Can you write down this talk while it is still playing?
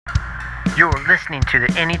You're listening to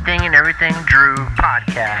the Anything and Everything Drew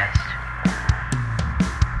podcast.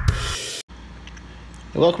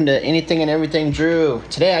 Welcome to Anything and Everything Drew.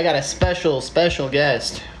 Today I got a special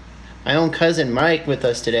guest. My own cousin Mike with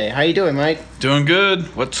us today. How you doing, Mike? Doing good.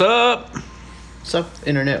 What's up? What's up,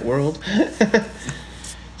 internet world?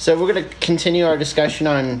 So we're going to continue our discussion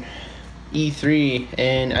on E3,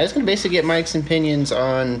 and I just going to basically get Mike's opinions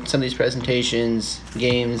on some of these presentations,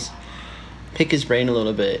 games, pick his brain a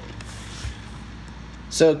little bit.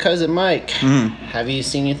 So, cousin Mike, have you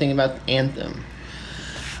seen anything about Anthem?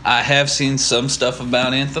 I have seen some stuff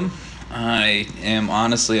about Anthem.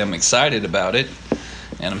 I'm excited about it.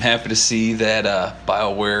 And I'm happy to see that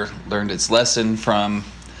BioWare learned its lesson from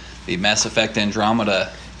the Mass Effect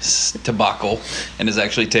Andromeda debacle and is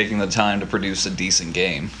actually taking the time to produce a decent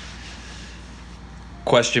game.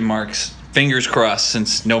 Question marks. Fingers crossed,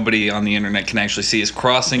 since nobody on the internet can actually see us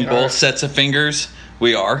crossing both sets of fingers.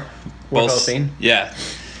 We are. We're hoping. Yeah.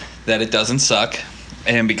 That it doesn't suck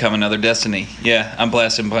and become another Destiny. Yeah, I'm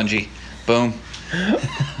blasting Bungie. Boom.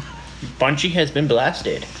 Bungie has been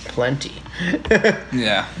blasted. Plenty.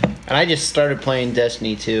 Yeah. And I just started playing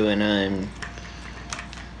Destiny 2, and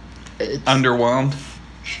it's Underwhelmed.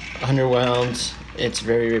 It's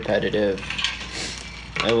very repetitive.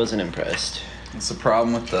 I wasn't impressed. That's the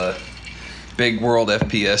problem with the big world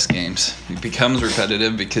FPS games. It becomes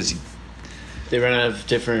repetitive because They run out of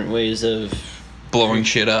different ways of blowing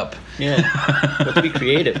shit up. Yeah. Let's be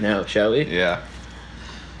creative now, shall we? Yeah.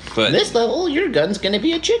 But On this level, your gun's gonna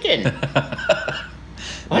be a chicken.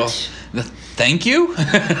 What? Well, thank you.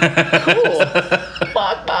 Cool.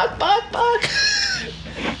 Bok.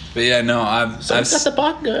 But yeah, no, I've Got the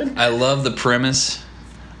bok gun. I love the premise.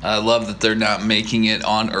 I love that they're not making it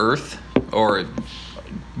on Earth,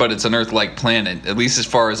 but it's an Earth-like planet, at least as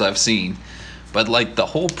far as I've seen. But like the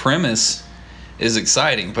whole premise is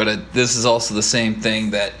exciting. But this is also the same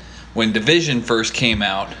thing that when Division first came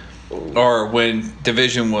out, or when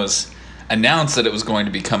Division was announced that it was going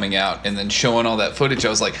to be coming out, and then showing all that footage, I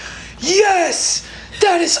was like, yes,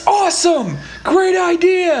 that is awesome, great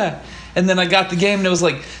idea. And then I got the game and it was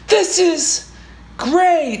like, this is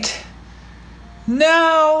great.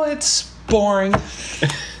 Now it's boring.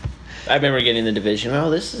 I remember getting the Division. Oh,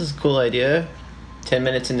 this is a cool idea. 10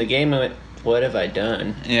 minutes in the game, I went, what have I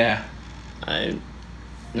done? Yeah. It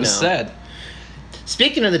was sad.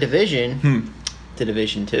 Speaking of the Division, the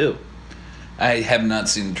Division 2. I have not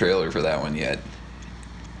seen the trailer for that one yet.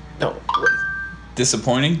 No.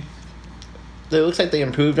 Disappointing? It looks like they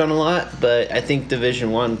improved on a lot, but I think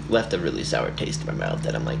Division 1 left a really sour taste in my mouth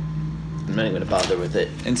that I'm like, I'm not even going to bother with it.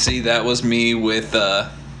 And see, that was me with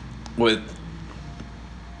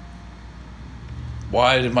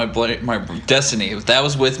why did my Destiny? That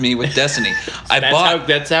was with me with Destiny.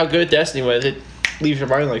 That's how good Destiny was. It leaves your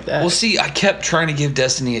mind like that. Well, see, I kept trying to give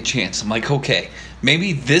Destiny a chance. I'm like, okay,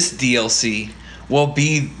 maybe this DLC will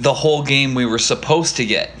be the whole game we were supposed to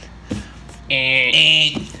get.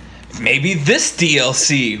 Maybe this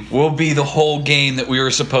DLC will be the whole game that we were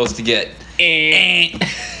supposed to get.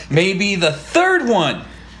 Maybe the third one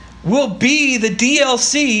will be the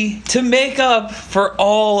DLC to make up for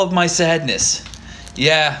all of my sadness.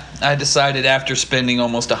 Yeah, I decided after spending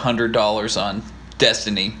almost $100 on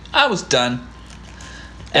Destiny, I was done.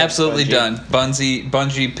 Absolutely done.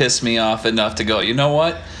 Bungie pissed me off enough to go, you know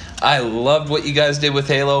what? I loved what you guys did with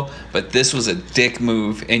Halo, but this was a dick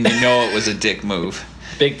move, and you know it was a dick move.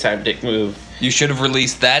 Big time dick move. You should have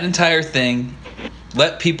released that entire thing,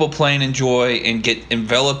 let people play and enjoy, and get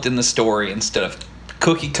enveloped in the story instead of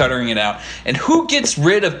cookie cuttering it out. And who gets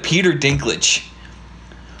rid of Peter Dinklage?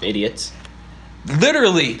 Idiots.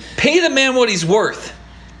 Literally, pay the man what he's worth.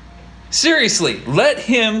 Seriously, let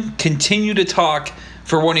him continue to talk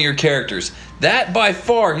for one of your characters. That, by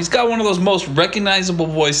far, he's got one of those most recognizable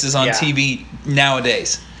voices on TV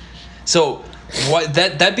nowadays. So,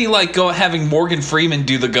 that'd be like having Morgan Freeman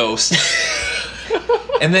do the Ghost.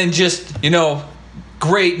 And then just,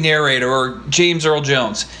 great narrator, or James Earl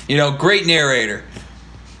Jones. Great narrator.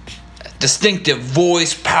 Distinctive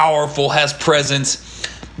voice, powerful, has presence.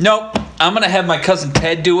 Nope, I'm going to have my cousin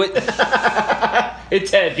Ted do it. Hey,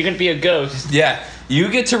 Ted, you're going to be a ghost. Yeah, you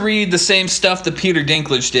get to read the same stuff that Peter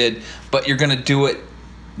Dinklage did, but you're going to do it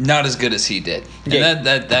not as good as he did.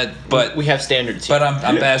 And but we have standards here. But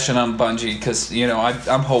I'm bashing on Bungie because,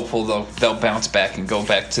 I'm hopeful they'll bounce back and go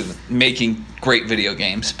back to making great video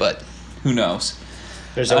games, but who knows?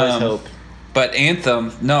 There's always hope. But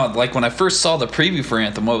Anthem, like when I first saw the preview for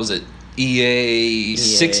Anthem, what was it? EA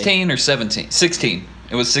 16 or 17? 16.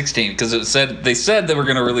 It was 16 because they said they were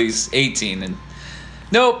going to release 18, and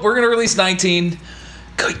nope, we're going to release 19.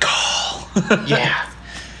 Good call. Yeah.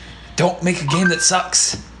 don't make a game that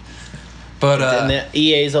sucks. But And the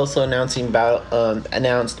EA is also announced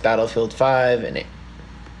Battlefield 5 and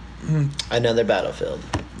another Battlefield.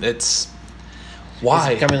 it's It's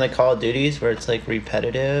why becoming like Call of Duties, where it's like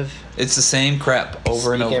repetitive. it's the same crap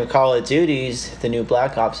over and Speaking over. of Call of Duties, the new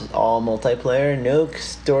Black Ops is all multiplayer, no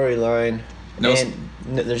storyline, No s-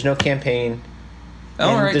 and there's no campaign. All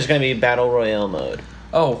and right. there's going to be battle royale mode.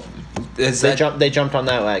 Oh, is They that jumped on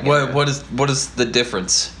that wagon. what is the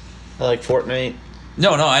difference? Like Fortnite.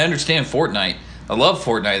 No, I understand Fortnite. I love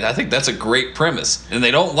Fortnite. I think that's a great premise. And they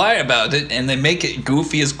don't lie about it, and they make it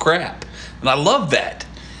goofy as crap. And I love that.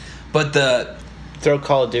 But Throw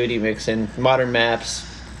Call of Duty mix in modern maps,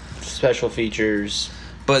 special features.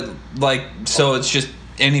 like, so it's just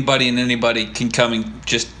anybody and anybody can come and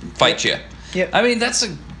just fight you. Yep. I mean,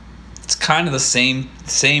 it's kind of the same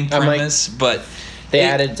I'm like- premise, but They it-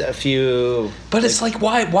 added a few. But it's like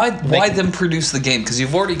why them produce the game? Because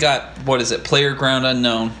you've already got, what is it, PlayerGround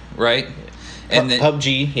Unknown, right? And then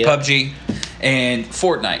PUBG. Yeah. PUBG and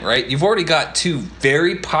Fortnite, right? You've already got two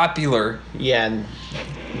very popular. Yeah. And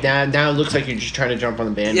now it looks like you're just trying to jump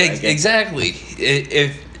on the Yeah, bandwagon. exactly.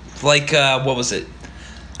 If like what was it?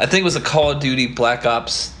 I think it was a Call of Duty Black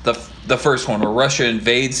Ops, the first one where Russia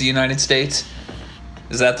invades the United States.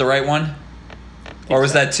 Is that the right one? Or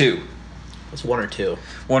was that two? It's one or two.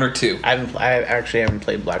 One or two? I actually haven't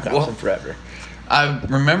played Black Ops in forever. I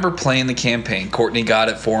remember playing the campaign. Courtney got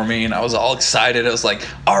it for me, and I was all excited. I was like,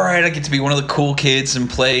 all right, I get to be one of the cool kids and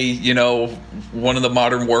play, one of the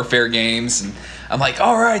Modern Warfare games. And I'm like,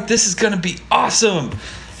 all right, this is going to be awesome.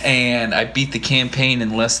 And I beat the campaign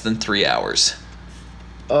in less than 3 hours.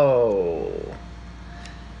 Oh.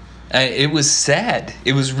 It was sad.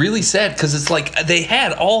 It was really sad because it's like they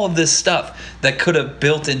had all of this stuff that could have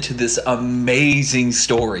built into this amazing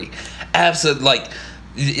story. Absolutely. Like,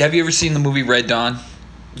 have you ever seen the movie Red Dawn?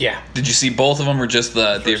 Yeah. Did you see both of them or just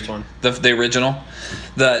the First one. the original?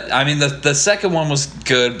 The second one was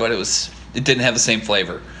good, but it didn't have the same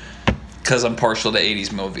flavor because I'm partial to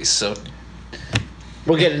 80s movies. So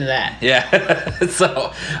We'll get into that. yeah,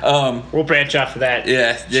 so We'll branch off of that.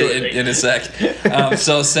 yeah, shortly. in a sec.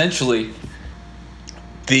 So essentially,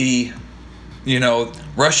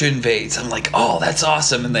 Russia invades. I'm like, oh, that's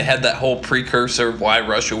awesome. And they had that whole precursor of why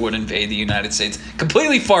Russia would invade the United States.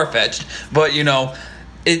 Completely far-fetched, but,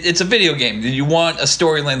 it's a video game. You want a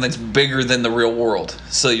storyline that's bigger than the real world.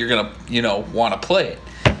 So you're going to, want to play it.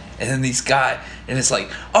 And then these guys, and it's like,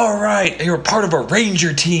 all right, you're a part of a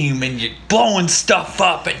ranger team, and you're blowing stuff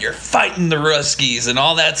up, and you're fighting the Ruskies and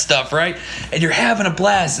all that stuff, right? And you're having a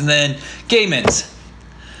blast. And then game ends.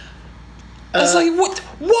 I was like, what?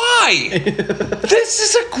 Why? This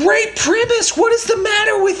is a great premise. What is the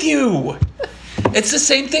matter with you? It's the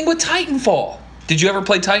same thing with Titanfall. Did you ever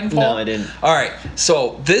play Titanfall? No, I didn't. All right.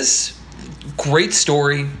 So this great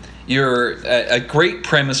story. You're a great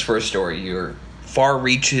premise for a story. You're far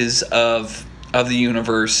reaches of the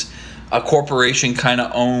universe. A corporation kind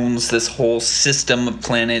of owns this whole system of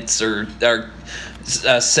planets or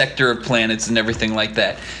sector of planets and everything like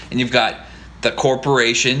that. And you've got the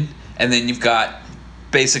corporation. And then you've got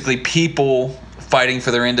basically people fighting for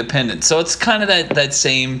their independence. So it's kind of that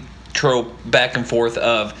same trope back and forth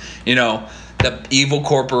of, the evil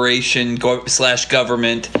corporation /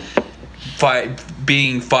 government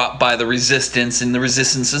being fought by the resistance, and the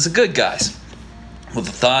resistance is the good guys. Well,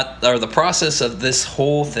 the process of this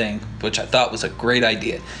whole thing, which I thought was a great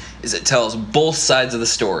idea, is it tells both sides of the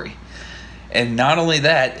story. And not only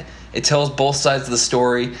that, it tells both sides of the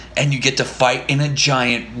story, and you get to fight in a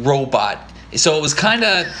giant robot. So it was kind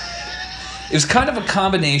of a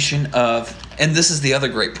combination of, and this is the other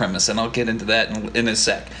great premise, and I'll get into that in a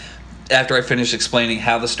sec, after I finish explaining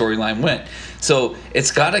how the storyline went. So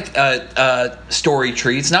it's got a story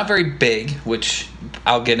tree. It's not very big, which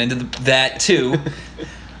I'll get into that too.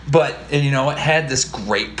 But, it had this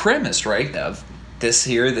great premise, right, of this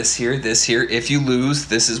here, this here, this here. If you lose,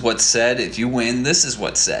 this is what's said. If you win, this is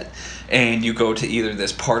what's said. And you go to either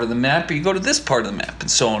this part of the map or you go to this part of the map,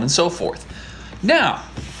 and so on and so forth. Now,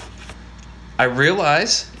 I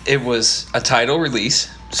realize it was a title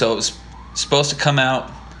release, so it was supposed to come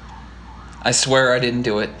out. I swear I didn't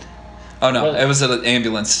do it. Oh, no, Well, it was an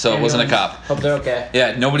ambulance, so it wasn't a cop. Hope they're okay.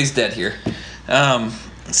 Yeah, nobody's dead here.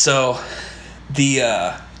 So,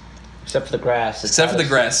 Except for the grass. except for the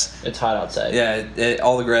grass. It's hot outside. Yeah,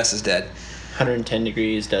 all the grass is dead. 110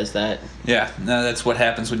 degrees does that. Yeah, no, that's what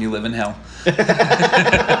happens when you live in hell.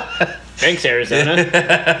 Thanks, Arizona.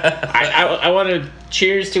 I want to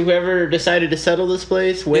cheers to whoever decided to settle this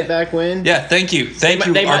place way back when. Yeah, thank you. Thank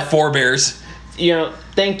you, our forebears.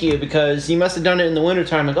 Thank you, because you must have done it in the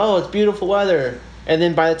wintertime. Like, oh, it's beautiful weather. And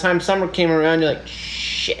then by the time summer came around, you're like,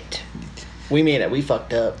 shit. We made it. We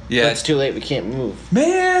fucked up. Yeah. But it's too late. We can't move.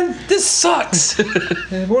 Man, this sucks.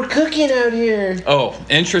 We're cooking out here. Oh,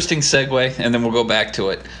 interesting segue, and then we'll go back to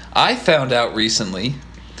it. I found out recently,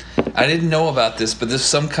 I didn't know about this, but there's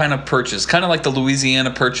some kind of purchase, kind of like the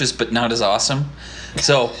Louisiana purchase, but not as awesome.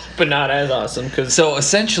 So, But not as awesome. so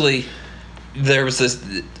essentially, there was this.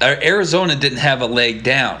 Arizona didn't have a leg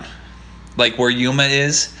down, like where Yuma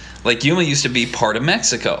is. Like Yuma used to be part of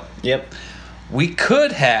Mexico. Yep. We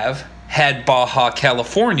could have had Baja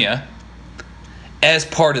California as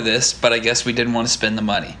part of this, but I guess we didn't want to spend the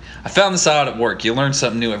money. I found this out at work. You learn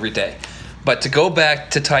something new every day. But to go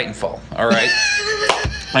back to Titanfall, all right?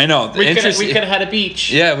 I know. We could have had a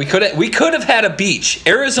beach. Yeah, we could have had a beach.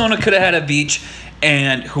 Arizona could have had a beach,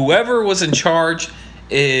 and whoever was in charge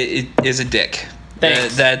is a dick.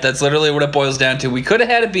 Thanks. That's literally what it boils down to. We could have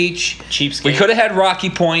had a beach. Cheapskate. We could have had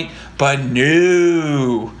Rocky Point, but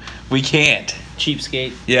no, we can't.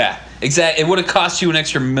 Cheapskate. Yeah, exactly. It would have cost you an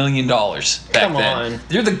extra $1 million back Come then. on.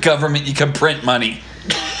 You're the government. You can print money.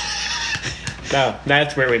 No,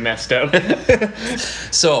 that's where we messed up.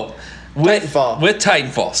 So, with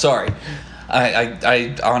Titanfall, sorry.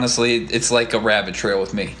 I honestly, it's like a rabbit trail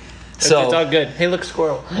with me. So it's all good. Hey, look,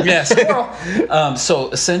 squirrel. yeah, squirrel.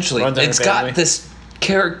 So essentially, Runs in it's our family. got this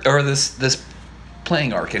character or this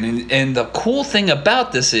playing arc, and the cool thing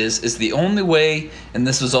about this is the only way, and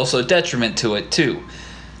this was also a detriment to it too.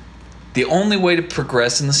 The only way to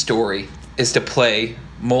progress in the story is to play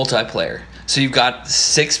multiplayer. So you've got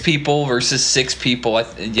 6 people versus 6 people. I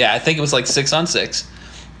think it was like 6 on 6.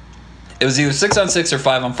 It was either 6 on 6 or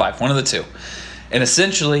 5 on 5, one of the two. And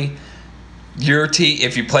essentially, your team,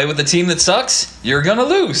 if you play with a team that sucks, you're gonna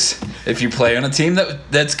lose. If you play on a team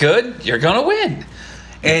that's good, you're gonna win.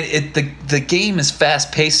 And the game is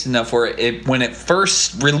fast paced enough where when it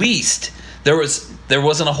first released, there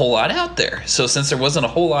wasn't a whole lot out there. So since there wasn't a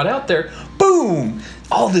whole lot out there, boom,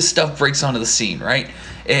 all this stuff breaks onto the scene, right?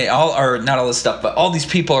 And not all this stuff, but all these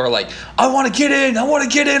people are like, I want to get in, I want to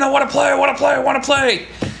get in, I want to play, I want to play, I want to play.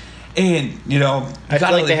 And I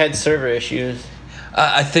feel like they had server issues.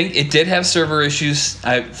 I think it did have server issues,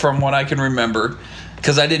 from what I can remember,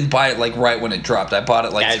 because I didn't buy it like right when it dropped. I bought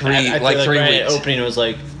it like I 3 feel right 3 weeks. at opening, it was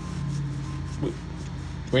like,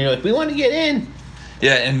 when you're like, we want to get in.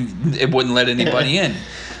 Yeah, and it wouldn't let anybody in.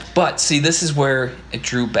 But see, this is where it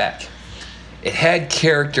drew back. It had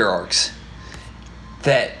character arcs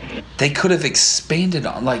that they could have expanded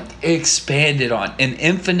on an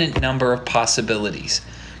infinite number of possibilities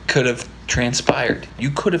could have transpired. You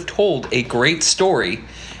could have told a great story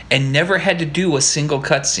and never had to do a single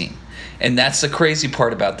cutscene. And that's the crazy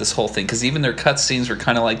part about this whole thing, because even their cutscenes were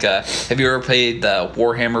kind of like have you ever played the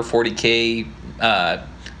Warhammer 40K,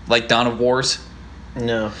 like Dawn of Wars?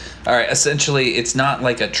 No. All right, essentially, it's not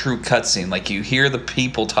like a true cutscene. Like, you hear the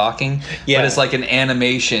people talking, but it's like an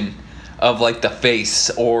animation of like the face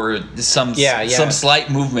or some slight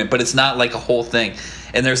movement, but it's not like a whole thing.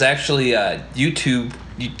 And there's actually a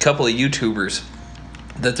couple of YouTubers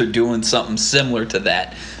that they're doing something similar to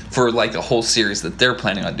that for like a whole series that they're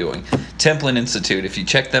planning on doing. Templin Institute, if you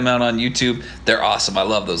check them out on YouTube, they're awesome. I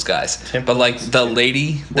love those guys. But like the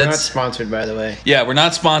lady We're not sponsored, by the way. Yeah, we're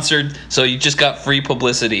not sponsored, so you just got free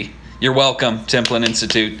publicity. You're welcome, Templin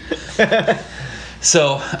Institute.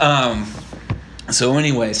 So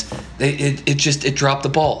anyways, it dropped the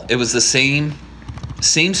ball. It was the same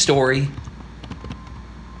story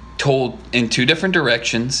told in 2 different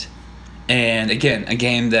directions. And again, a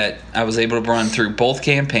game that I was able to run through both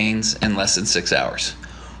campaigns in less than 6 hours.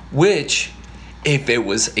 Which, if it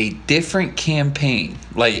was a different campaign,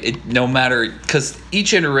 no matter, because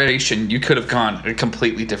each iteration you could have gone a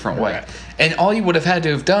completely different way. Right. And all you would have had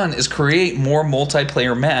to have done is create more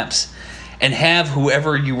multiplayer maps and have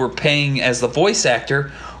whoever you were paying as the voice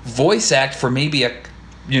actor voice act for maybe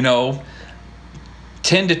 10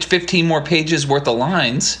 to 15 more pages worth of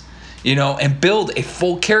lines, and build a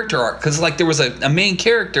full character arc. Because there was a main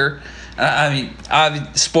character.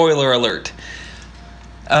 Spoiler alert.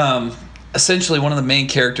 Essentially, one of the main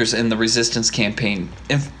characters in the Resistance campaign,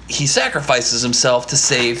 he sacrifices himself to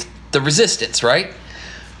save the Resistance, right?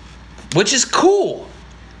 Which is cool,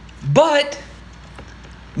 but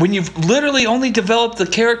when you've literally only developed the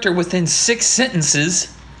character within 6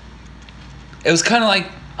 sentences, it was kind of like,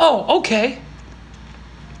 oh, okay,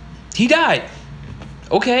 he died.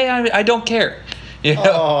 Okay, I don't care.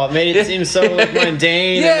 Oh, it made it seem so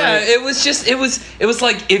mundane. Yeah, it was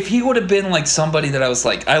like if he would have been like somebody that I was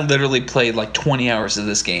like, I literally played like 20 hours of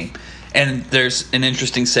this game. And there's an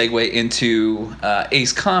interesting segue into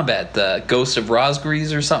Ace Combat, the Ghost of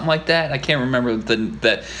Rosgrees or something like that. I can't remember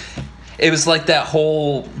that. It was like that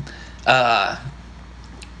whole.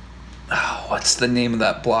 What's the name of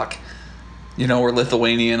that block? You know, where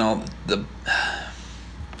Lithuania and all the.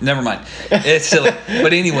 Never mind. It's silly.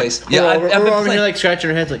 But anyways, yeah, we're over here like scratching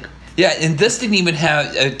our heads like. Yeah, and this didn't even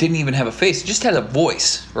have a face. It just had a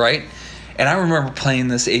voice, right? And I remember playing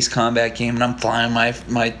this Ace Combat game, and I'm flying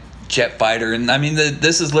my jet fighter, and I mean,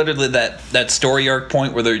 this is literally that story arc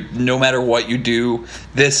point where no matter what you do,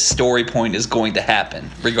 this story point is going to happen,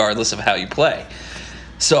 regardless of how you play.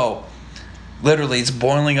 So, literally, it's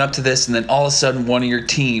boiling up to this, and then all of a sudden, one of your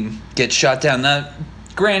team gets shot down. Now,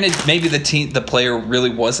 granted, maybe the player really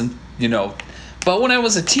wasn't, but when I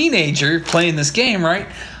was a teenager playing this game, right,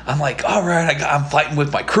 I'm like, all right, I'm fighting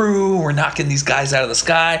with my crew, we're knocking these guys out of the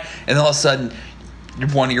sky, and all of a sudden,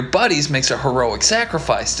 one of your buddies makes a heroic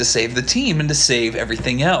sacrifice to save the team and to save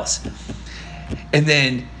everything else. And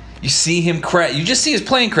then you see him crash. You just see his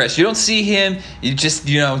plane crash. You don't see him. You just,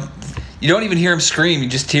 you don't even hear him scream. You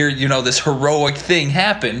just hear, this heroic thing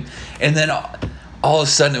happen. And then all of a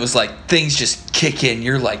sudden it was like things just kick in.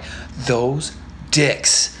 You're like, those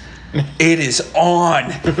dicks. It is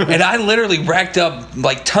on. And I literally racked up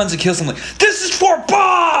like tons of kills. I'm like, this is for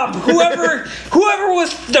Bob! Whoever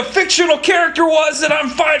was the fictional character was that I'm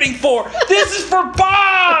fighting for. This is for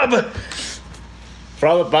Bob! For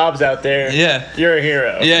all the Bobs out there, yeah, you're a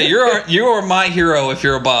hero. Yeah, you're my hero if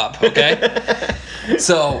you're a Bob, okay?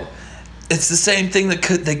 So it's the same thing that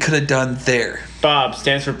they could have done there. Bob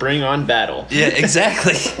stands for Bring On Battle. Yeah,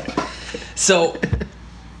 exactly. So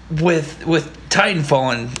with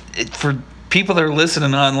Titanfall, and for people that are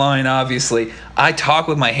listening online, obviously, I talk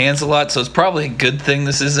with my hands a lot, so it's probably a good thing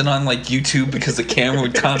this isn't on like YouTube, because the camera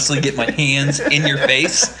would constantly get my hands in your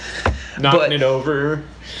face. Knocking it over.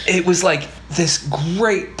 It was like this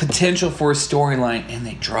great potential for a storyline, and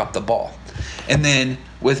they dropped the ball. And then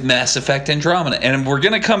with Mass Effect Andromeda, and we're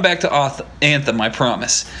going to come back to Anthem, I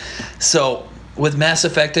promise. So with Mass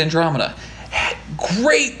Effect Andromeda,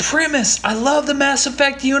 great premise. I love the Mass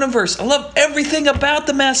Effect universe. I love everything about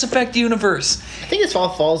the Mass Effect universe. I think it all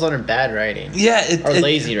falls under bad writing. Yeah. Or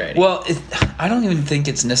lazy writing. Well, I don't even think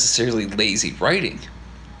it's necessarily lazy writing.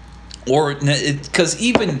 Or, because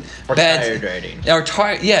even or bad... tired writing. Or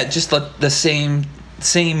tired, yeah, just the same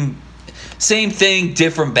thing,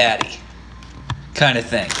 different baddie kind of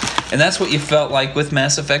thing. And that's what you felt like with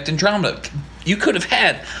Mass Effect Andromeda. You could have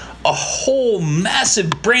had a whole massive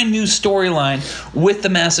brand new storyline with the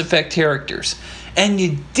Mass Effect characters, and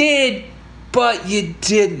you did, but you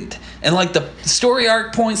didn't. And like the story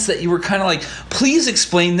arc points that you were kind of like, please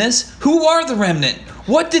explain this. Who are the Remnant?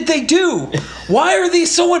 What did they do? Why are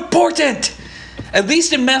these so important? At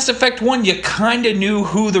least in Mass Effect 1, you kind of knew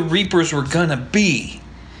who the Reapers were gonna be.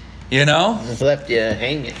 It left you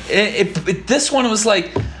hanging. This one was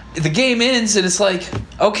like, the game ends and it's like,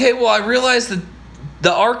 okay, well, I realized that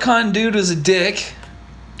the Archon dude was a dick.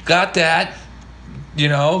 Got that.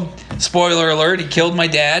 Spoiler alert, he killed my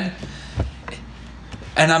dad.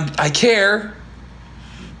 And I care.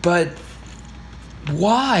 But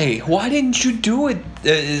why? Why didn't you do it?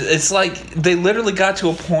 It's like they literally got to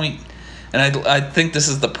a point, and I think this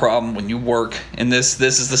is the problem when you work, and this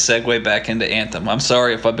is the segue back into Anthem. I'm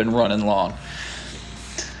sorry if I've been running long.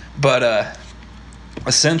 But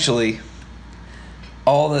essentially,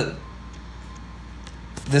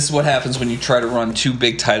 this is what happens when you try to run two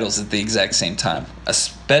big titles at the exact same time,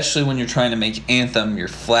 especially when you're trying to make Anthem your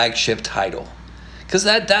flagship title. Because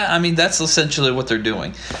that's essentially what they're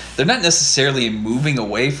doing. They're not necessarily moving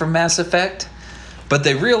away from Mass Effect, but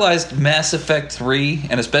they realized Mass Effect 3,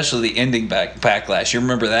 and especially the ending backlash. You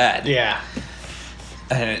remember that? Yeah.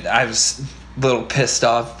 And I was a little pissed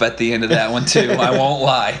off at the end of that one too. I won't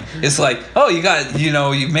lie. It's like, oh,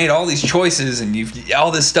 you've made all these choices and you've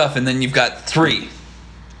all this stuff, and then you've got 3.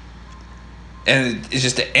 And it's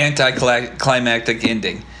just an anticlimactic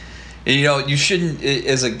ending. You shouldn't,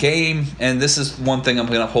 as a game, and this is one thing I'm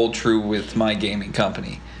going to hold true with my gaming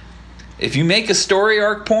company. If you make a story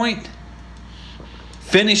arc point,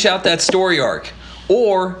 finish out that story arc.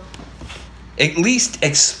 Or at least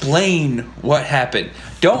explain what happened.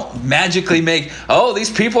 Don't magically make, these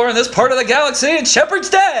people are in this part of the galaxy and Shepard's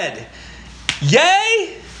dead.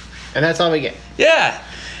 Yay! And that's all we get. Yeah.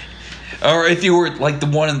 Or if you were like the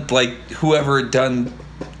one, like whoever had done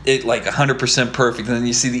it like 100% perfect, and then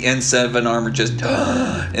you see the N7 armor just,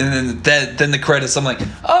 and then the credits. I'm like,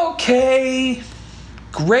 okay,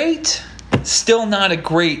 great. Still not a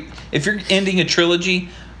great. If you're ending a trilogy,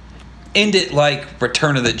 end it like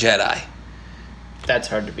Return of the Jedi. That's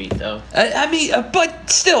hard to beat, though. But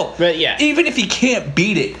still. But yeah. Even if you can't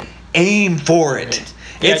beat it, aim for it.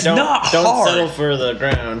 Yeah, it's not hard. Don't settle for the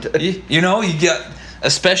ground. You get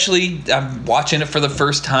Especially, I'm watching it for the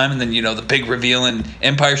first time, and then, the big reveal in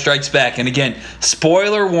Empire Strikes Back. And again,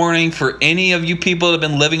 spoiler warning for any of you people that have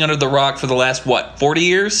been living under the rock for the last, 40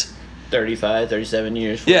 years? 35, 37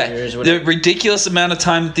 years, 40 years, The whatever. ridiculous amount of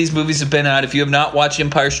time that these movies have been out. If you have not watched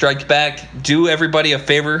Empire Strikes Back, do everybody a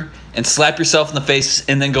favor and slap yourself in the face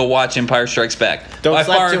and then go watch Empire Strikes Back. Don't By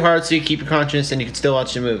slap far- too hard so you keep your conscience and you can still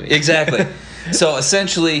watch the movie. Exactly. So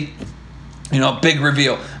essentially, big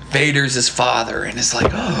reveal. Vader's his father, and it's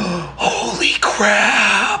like, oh, holy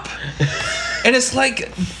crap! And it's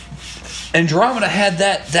like Andromeda had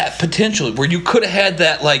that potential where you could have had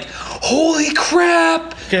that, like, holy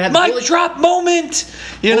crap, Could have had the mic drop moment.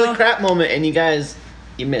 Holy crap moment, and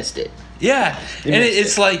you missed it. Yeah, You and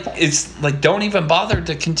missed it's like don't even bother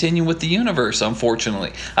to continue with the universe.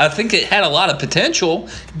 Unfortunately, I think it had a lot of potential.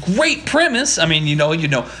 Great premise. I mean, you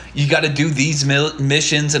got to do these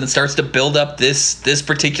missions, and it starts to build up this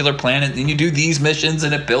particular planet. Then you do these missions,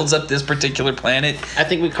 and it builds up this particular planet. I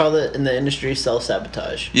think we call it in the industry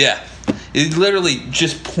self-sabotage. Yeah, it literally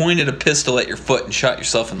just pointed a pistol at your foot and shot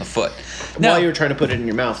yourself in the foot. Now, While you were trying to put it in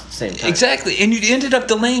your mouth at the same time. exactly, and you ended up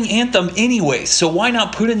delaying Anthem anyway. So why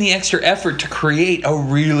not put in the extra effort to create a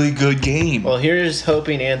really good game? Well, here's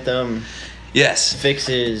hoping Anthem Yes.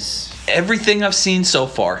 fixes... Everything I've seen so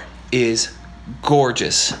far is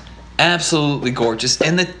gorgeous. Absolutely gorgeous.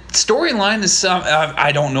 And the storyline is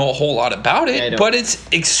I don't know a whole lot about I it, don't. but it's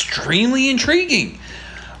extremely intriguing.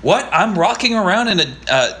 What? I'm rocking around in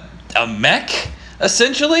a mech,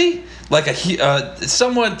 essentially? Like a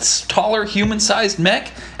somewhat taller human-sized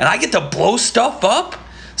mech, and I get to blow stuff up?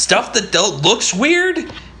 Stuff that looks weird?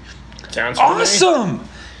 Sounds familiar. Awesome!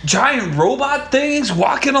 Giant robot things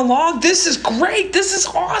walking along. This is great. This is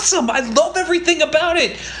awesome. I love everything about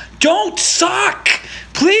it. Don't suck,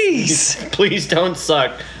 please. Please don't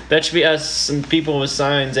suck. That should be us, some people with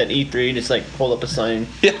signs at E3, just like hold up a sign.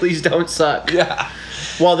 Yeah. Please don't suck. Yeah.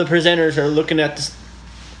 While the presenters are looking at this.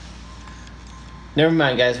 Never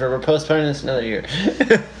mind, guys. We're postponing this another year.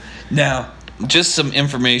 Now, just some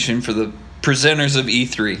information for the presenters of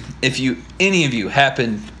E3. If any of you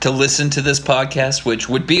happen to listen to this podcast, which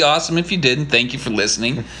would be awesome if you didn't, thank you for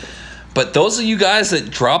listening. But those of you guys that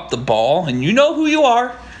dropped the ball, and you know who you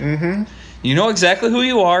are, you know exactly who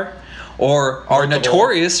you are, or are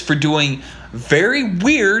notorious for doing very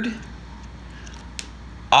weird,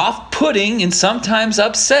 off-putting, and sometimes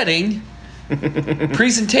upsetting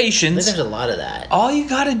presentations. There's a lot of that. All you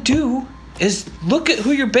gotta do is look at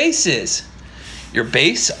who your base is. Your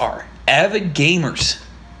base are avid gamers.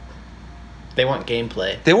 They want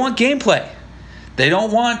gameplay. They want gameplay. They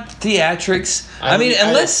don't want theatrics. I mean,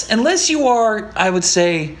 unless you are, I would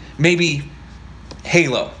say, maybe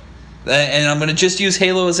Halo. And I'm gonna just use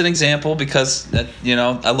Halo as an example because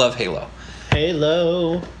I love Halo.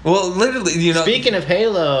 Halo. Well, literally, Speaking of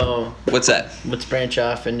Halo, what's that? let's branch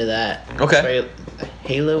off into that. Okay.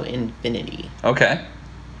 Halo Infinity. Okay.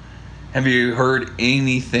 Have you heard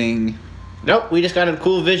anything? Nope, we just got a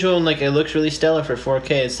cool visual and it looks really stellar for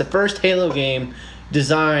 4K. It's the first Halo game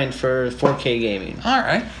designed for 4K gaming. All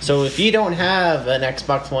right. So if you don't have an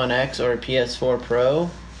Xbox One X or a PS4 Pro,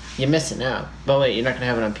 you're missing out. But wait, you're not going to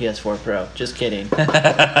have it on PS4 Pro. Just kidding.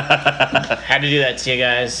 Had to do that to you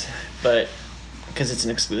guys, but because it's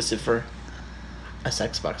an exclusive for us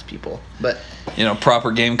Xbox people. But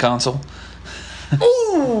Proper game console.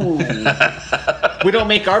 ooh, we don't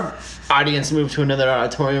make our audience move to another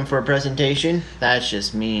auditorium for a presentation. That's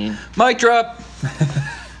just mean. Mic drop.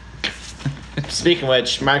 Speaking of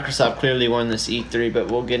which, Microsoft clearly won this E3,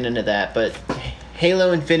 but we'll get into that. But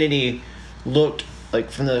Halo Infinity looked like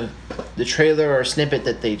from the trailer or snippet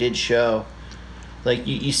that they did show, like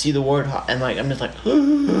you see the word and I'm just like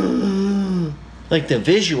like the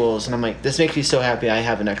visuals, and I'm like, this makes me so happy I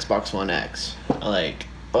have an Xbox One X. I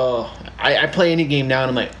play any game now and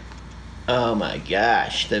I'm like, oh my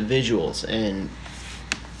gosh, the visuals, and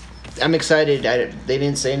I'm excited. They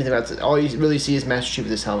didn't say anything about it. All you really see is Master Chief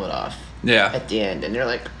with his helmet off. Yeah. At the end, and they're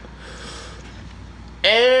like,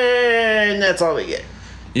 and that's all we get.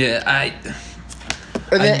 Yeah,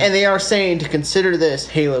 And they are saying to consider this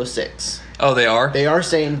Halo 6. Oh, they are? They are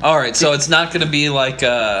saying All right, so it's not going to be like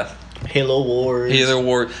Halo Wars. Halo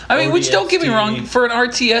War. I mean, which don't get me ODST. wrong, for an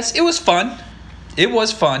RTS, it was fun. It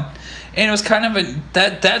was fun. And it was kind of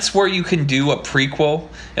that's where you can do a prequel,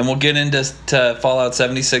 and we'll get into Fallout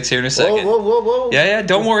 76 here in a second. Whoa. Yeah,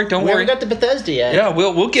 don't worry. We haven't got to Bethesda yet. Yeah,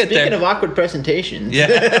 we'll get there. Speaking of awkward presentations.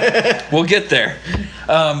 Yeah, we'll get there.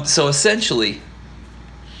 So essentially,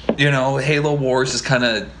 Halo Wars is kind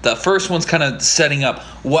of the first one's kind of setting up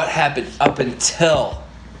what happened up until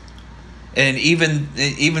And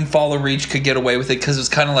even Fall of Reach could get away with it because it's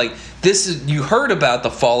kind of like you heard about the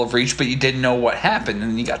Fall of Reach, but you didn't know what happened,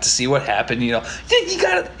 and you got to see what happened. You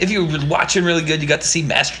got if you were watching really good, you got to see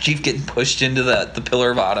Master Chief getting pushed into the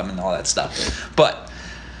Pillar of Autumn and all that stuff. But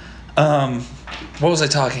what was I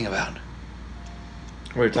talking about?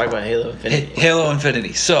 We were talking about Halo Infinite. Halo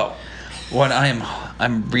Infinity. So when I'm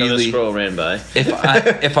really Another scroll ran by.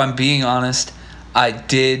 if I'm being honest,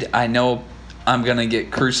 I know I'm going to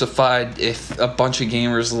get crucified if a bunch of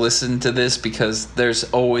gamers listen to this because there's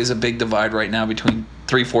always a big divide right now between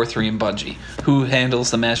 343 and Bungie. Who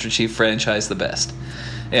handles the Master Chief franchise the best?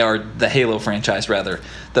 Or the Halo franchise, rather,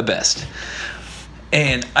 the best.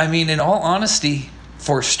 And, I mean, in all honesty,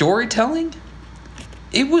 for storytelling,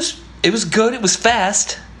 it was good. It was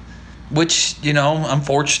fast. Which,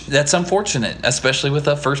 that's unfortunate, especially with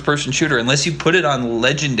a first-person shooter. Unless you put it on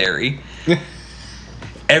Legendary...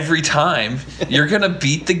 Every time you're gonna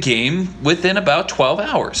beat the game within about 12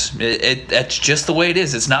 hours. That's just the way it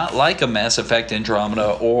is. It's not like a Mass Effect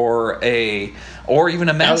Andromeda or even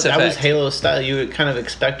a Mass Effect. That was Halo style. You kind of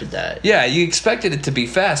expected that. Yeah, you expected it to be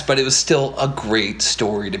fast, but it was still a great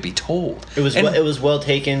story to be told. It was well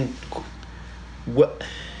taken.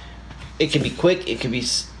 It can be quick. It can be,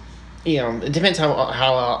 it depends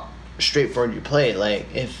how straightforward you play it. Like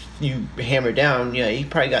if you hammer down, you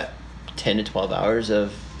probably got 10 to 12 hours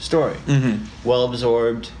of story. Mm-hmm. Well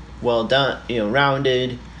absorbed, well done,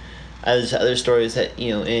 rounded. As other stories that,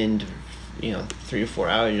 end, 3 or 4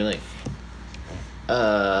 hours, you're like,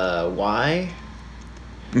 why?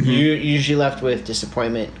 Mm-hmm. You're usually left with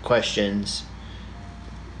disappointment, questions,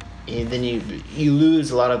 and then you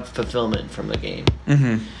lose a lot of fulfillment from the game.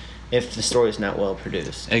 Mm-hmm. If the story is not well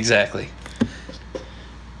produced. Exactly.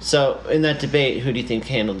 So, in that debate, who do you think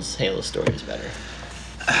handles Halo stories better?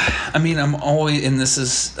 I mean, I'm always, and this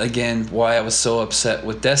is, again, why I was so upset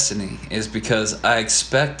with Destiny, is because I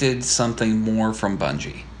expected something more from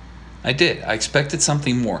Bungie. I did. I expected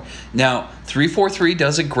something more. Now, 343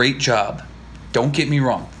 does a great job. Don't get me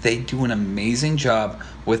wrong. They do an amazing job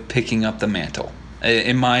with picking up the mantle.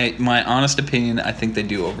 In my honest opinion, I think they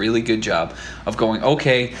do a really good job of going,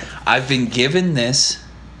 okay, I've been given this,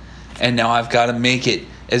 and now I've got to make it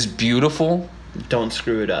as beautiful. Don't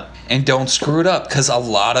screw it up. And don't screw it up, because a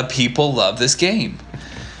lot of people love this game.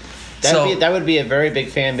 That would be a very big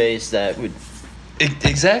fan base that would...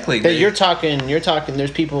 Exactly. You're talking,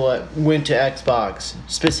 there's people that went to Xbox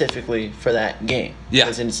specifically for that game. Yeah.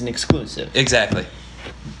 Because it's an exclusive. Exactly.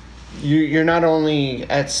 You're not only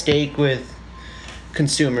at stake with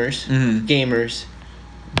consumers, mm-hmm. gamers,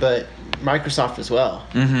 but Microsoft as well.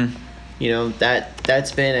 Mm-hmm.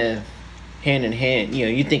 That's been a hand in hand.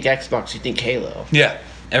 You think Xbox, you think Halo. Yeah,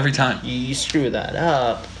 every time. You screw that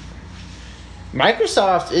up.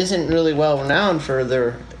 Microsoft isn't really well renowned for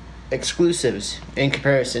their exclusives in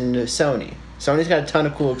comparison to Sony. Sony's got a ton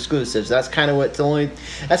of cool exclusives. That's kind of that's probably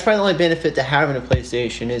the only benefit to having a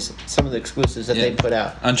PlayStation is some of the exclusives that they put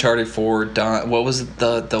out. Uncharted 4, what was it,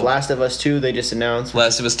 the Last of Us 2 they just announced.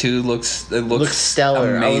 Last of Us 2 looks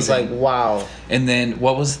stellar. amazing. I was like, wow. And then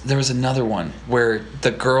there was another one where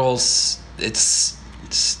the girl's it's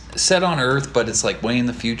set on Earth, but it's like way in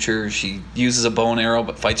the future. She uses a bow and arrow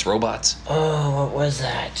but fights robots. Oh, what was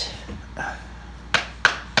that?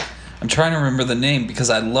 I'm trying to remember the name because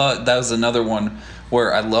that was another one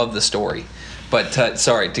where I love the story. But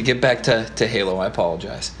sorry, to get back to Halo, I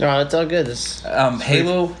apologize. No, it's all good.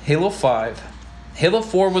 Halo 5. Halo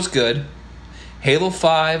 4 was good. Halo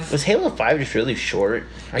 5... Was Halo 5 just really short?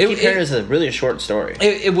 I keep hearing it was a really short story.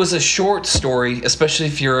 It was a short story, especially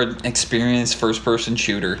if you're an experienced first-person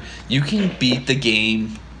shooter. You can beat the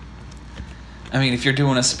game. I mean, if you're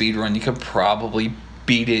doing a speed run, you could probably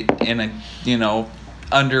beat it in a,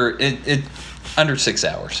 under 6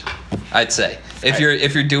 hours, I'd say. If you're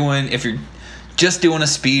just doing a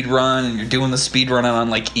speed run and you're doing the speed run on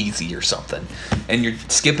like easy or something, and you're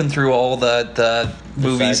skipping through all the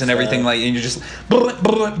movies and everything and you're just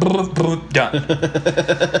done.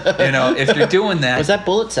 If you're doing that. Was that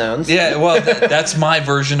bullet sounds? Yeah, well, that's my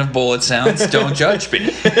version of bullet sounds. Don't judge me.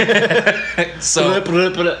 So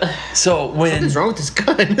when something's wrong with this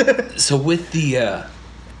gun. So with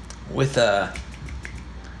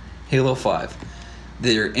Halo 5,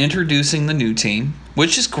 they're introducing the new team,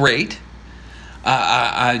 which is great.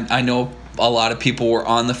 I know a lot of people were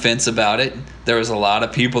on the fence about it. There was a lot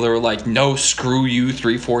of people that were like, no, screw you,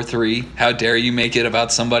 343. How dare you make it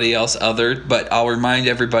about somebody else other? But I'll remind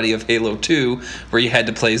everybody of Halo 2, where you had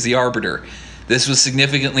to play as the Arbiter. This was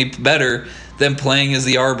significantly better than playing as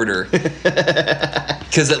the Arbiter.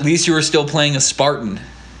 Because at least you were still playing a Spartan.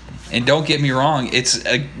 And don't get me wrong, it's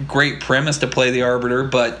a great premise to play the Arbiter,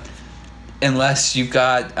 but unless you've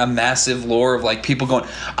got a massive lore of like people going,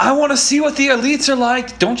 I want to see what the elites are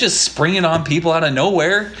like. Don't just spring it on people out of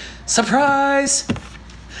nowhere. Surprise!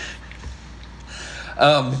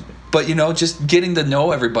 But, you know, just getting to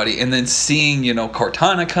know everybody and then seeing, you know,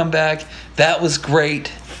 Cortana come back, that was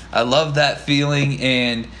great. I love that feeling.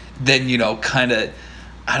 And then, you know, kind of,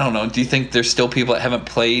 I don't know, do you think there's still people that haven't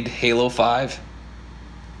played Halo 5?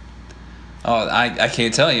 Oh, I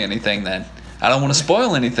can't tell you anything then. I don't want to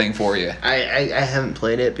spoil anything for you. I haven't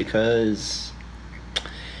played it because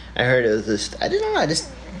I heard it was just, I don't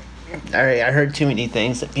know, I heard too many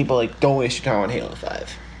things that people like, don't waste your time on Halo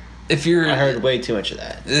 5. If you're, I heard way too much of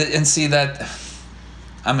that. And see that,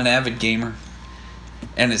 I'm an avid gamer.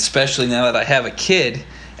 And especially now that I have a kid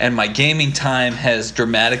and my gaming time has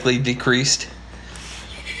dramatically decreased.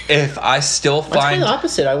 If I still That's find... the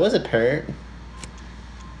opposite. I was a parent.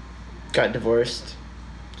 Got divorced.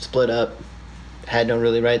 Split up. Had no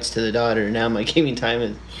really rights to the daughter. Now my gaming time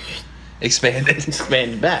is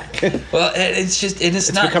expanded back. Well,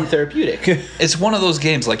 it's not... become therapeutic. It's one of those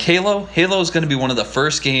games like Halo. Halo is going to be one of the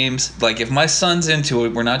first games. Like, if my son's into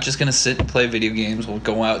it, we're not just going to sit and play video games. We'll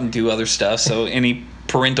go out and do other stuff. So any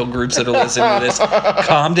parental groups that are listening to this,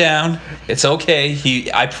 calm down. It's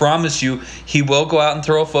okay. I promise you, he will go out and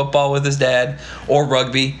throw a football with his dad or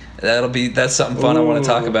rugby. That's something fun I want to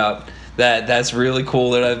talk about. That's really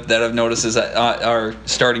cool that I've noticed is that are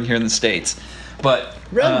starting here in the States. But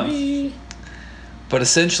Rugby. But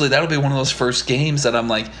essentially, that'll be one of those first games that I'm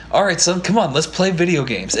like, all right, son, come on, let's play video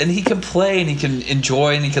games. And he can play and he can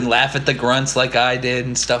enjoy and he can laugh at the grunts like I did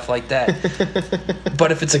and stuff like that.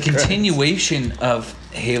 But if it's a continuation of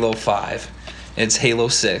Halo 5, it's Halo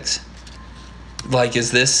 6. Like,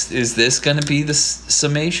 is this going to be the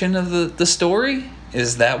summation of the story?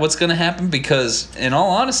 Is that what's going to happen? Because, in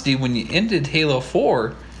all honesty, when you ended Halo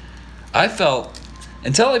 4, I felt,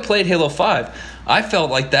 until I played Halo 5, I felt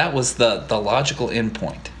like that was the logical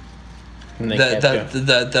endpoint. And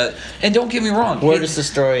And don't get me wrong. Where does the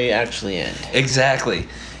story actually end? Exactly.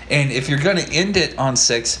 And if you're going to end it on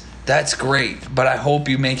 6, that's great. But I hope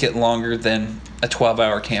you make it longer than a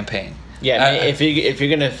 12-hour campaign. Yeah, if you're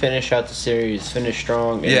going to finish out the series, finish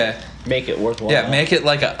strong and make it worthwhile. Yeah, make it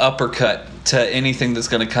like an uppercut to anything that's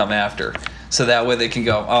going to come after. So that way they can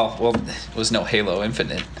go, oh, well, there was no Halo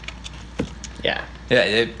Infinite. Yeah.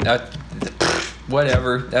 Yeah,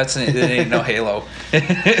 whatever. It ain't no Halo.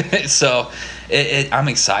 So I'm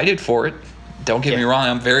excited for it. Don't get me wrong.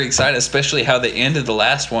 I'm very excited, especially how they ended the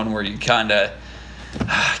last one where you kind of...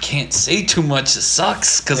 I can't say too much. It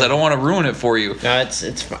sucks because I don't want to ruin it for you. No,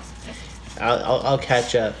 it's fine. I'll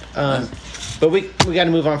catch up. But we got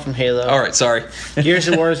to move on from Halo. All right, sorry. Gears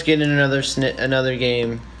of War is getting another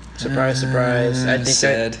game. Surprise, surprise.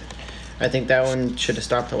 I think that one should have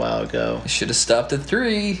stopped a while ago. Should have stopped at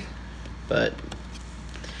 3. But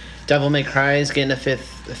Devil May Cry is getting a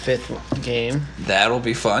fifth game. That'll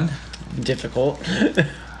be fun. Difficult.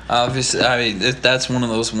 Obviously, I mean, that's one of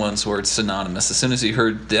those ones where it's synonymous. As soon as you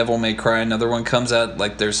heard Devil May Cry, another one comes out,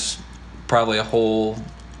 like there's probably a whole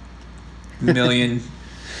million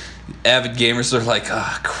avid gamers that are like,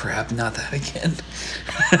 oh, crap, not that again.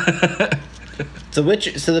 So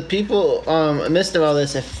the people, amidst of all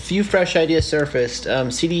this, a few fresh ideas surfaced.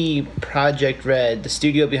 CD Projekt Red, the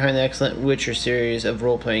studio behind the excellent Witcher series of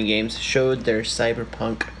role-playing games, showed their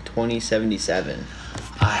Cyberpunk 2077.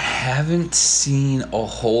 I haven't seen a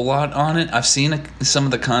whole lot on it. I've seen some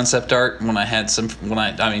of the concept art I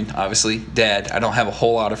mean, obviously, Dad, I don't have a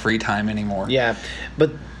whole lot of free time anymore. Yeah,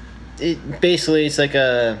 but it's like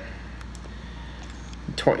a...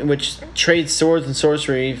 which trades swords and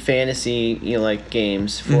sorcery fantasy like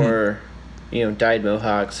games for dyed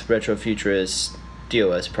mohawks, retro futurists,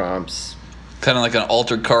 DOS prompts, kind of like an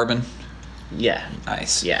altered carbon. Yeah,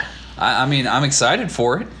 nice. Yeah, I mean, I'm excited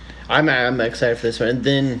for it. I'm excited for this one. And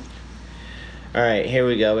then, all right, here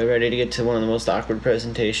we go. We ready to get to one of the most awkward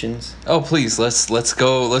presentations? Oh, please, let's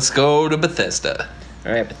go to Bethesda.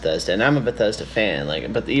 All right, Bethesda, and I'm a Bethesda fan.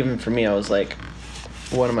 But even for me, I was like,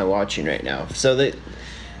 what am I watching right now? So a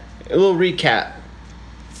little recap.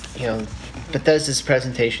 Bethesda's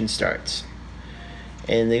presentation starts,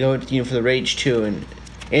 and they go for the Rage 2, and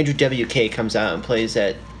Andrew WK comes out and plays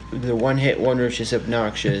that the one-hit wonder, is just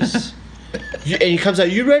obnoxious. And he comes out,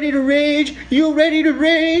 you ready to rage? You ready to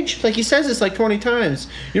rage? Like, he says this like 20 times.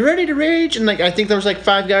 You ready to rage? And I think there was 5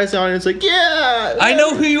 guys on, and it's like, yeah! I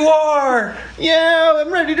know who you are! Yeah,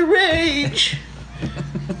 I'm ready to rage!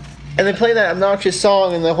 And they play that obnoxious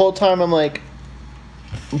song, and the whole time I'm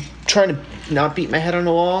trying to not beat my head on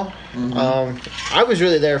the wall. Mm-hmm. I was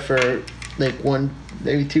really there for 1,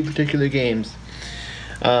 maybe 2 particular games.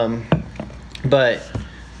 But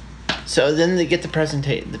So then they get the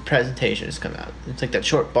presentation has come out. It's like that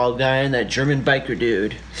short bald guy and that German biker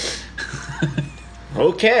dude.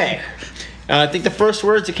 Okay. I think the first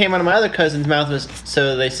words that came out of my other cousin's mouth was,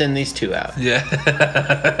 so they send these two out. Yeah.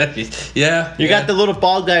 Yeah. You got the little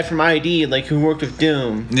bald guy from ID, like, who worked with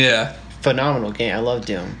Doom. Yeah. Phenomenal game. I love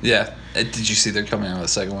Doom. Yeah. Did you see they're coming out with a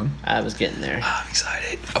second one? I was getting there. I'm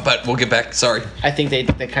excited. But we'll get back. Sorry. I think they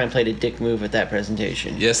kind of played a dick move with that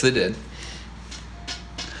presentation. Yes, they did.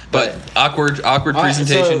 But awkward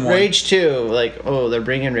presentation. So one. Rage 2, like, oh, they're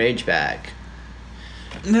bringing Rage back.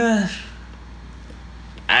 Nah.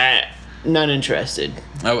 Not interested.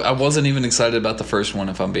 I wasn't even excited about the first one,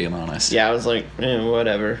 if I'm being honest. Yeah, I was like,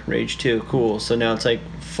 whatever. Rage 2, cool. So now it's like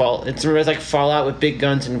it's like Fallout with big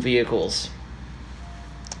guns and vehicles.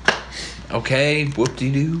 Okay,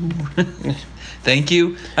 whoop-de-doo. Thank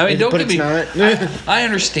you. I mean, don't But get me. it's not. I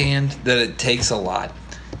understand that it takes a lot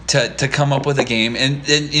to come up with a game, and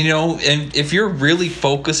if you're really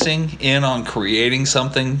focusing in on creating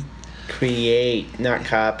something, Create, not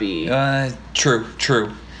copy.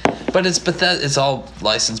 true, but it's all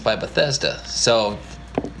licensed by Bethesda, so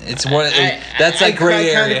it's that's that gray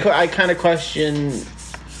area. I kind of question.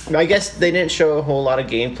 I guess they didn't show a whole lot of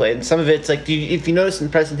gameplay, and some of it's like, if you notice in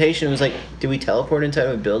the presentation, it was like, did we teleport inside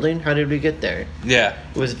of a building? How did we get there? Yeah,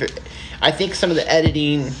 it was. I think some of the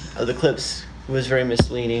editing of the clips was very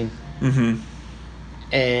misleading. Mm-hmm.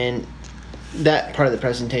 And that part of the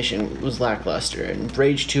presentation was lackluster. And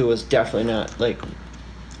Rage 2 was definitely not, like...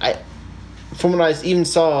 From when I even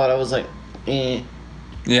saw it, I was like, eh.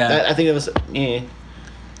 Yeah. I think it was, eh.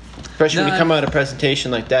 Especially when you come out of a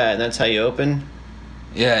presentation like that, and that's how you open.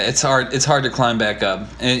 Yeah, it's hard to climb back up.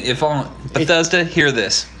 And Bethesda, hear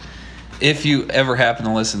this. If you ever happen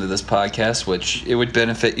to listen to this podcast, which it would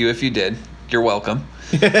benefit you if you did, you're welcome.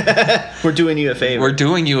 We're doing you a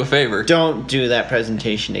favor. Don't do that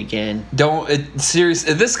presentation again.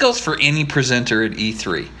 Seriously, this goes for any presenter at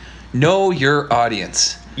E3. Know your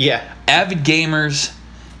audience. Yeah. Avid gamers,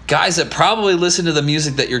 guys that probably listen to the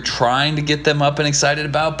music that you're trying to get them up and excited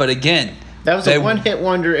about, but again... That was a one-hit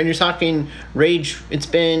wonder, and you're talking Rage... It's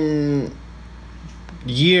been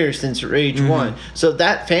years since Rage 1. So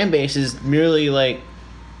that fan base is merely like...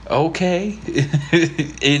 Okay.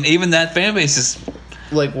 And even that fan base is...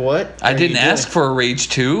 Like, what? I didn't ask for a Rage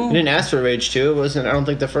 2. You didn't ask for a Rage 2. It wasn't. I don't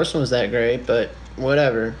think the first one was that great, but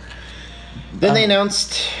whatever. Then they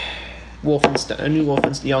announced a new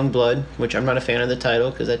Wolfenstein Youngblood, which I'm not a fan of the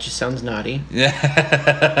title because that just sounds naughty.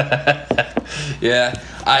 Yeah. Yeah.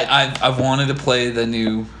 I've wanted to play the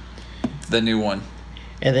new one.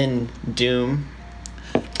 And then Doom.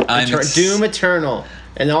 Doom Eternal.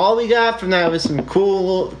 And all we got from that was some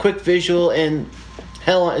cool, quick visual and it's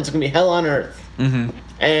going to be hell on earth. Mm-hmm.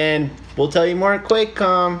 And we'll tell you more at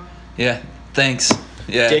QuakeCon. Yeah, thanks.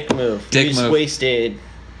 Yeah. Dick move. You just wasted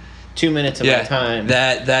 2 minutes of my time.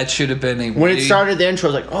 That should have been when it started the intro,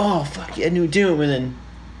 I was like, oh, fuck yeah, new Doom. And then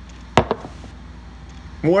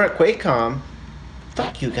more at QuakeCon.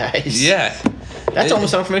 Fuck you guys. Yeah. That's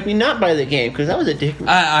almost enough to make me not buy the game, because that was a dick move.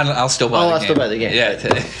 I'll still buy the game. I'll still buy the game.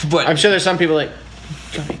 Yeah. But I'm sure there's some people like,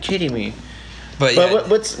 you gotta be kidding me. But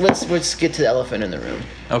let's get to the elephant in the room.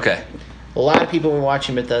 Okay. A lot of people were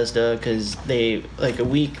watching Bethesda because they, like a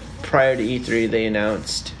week prior to E3, they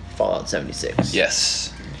announced Fallout 76.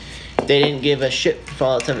 Yes. They didn't give a shit for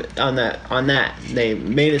Fallout 7 on that. They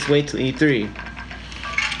made us wait till E3.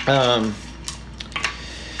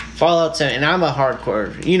 Fallout 7, and I'm a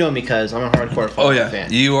hardcore, you know me because I'm a hardcore Fallout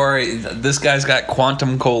fan. You are. This guy's got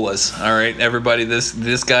quantum colas. All right, everybody.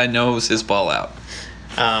 This guy knows his Fallout.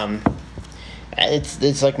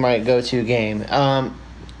 It's like my go-to game.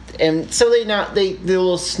 And so they did a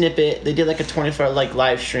little snippet. They did like a 24-hour like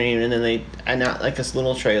live stream, and then they announced like this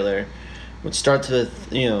little trailer, which starts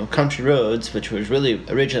with Country Roads, which was really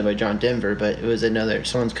originally by John Denver, but it was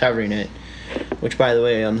someone's covering it. Which, by the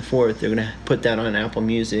way, on the 4th they're gonna put that on Apple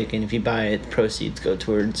Music, and if you buy it, the proceeds go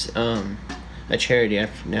towards a charity.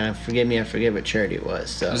 Forgive me, I forget what charity it was.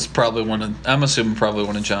 So it's probably I'm assuming probably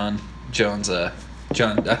one of John's.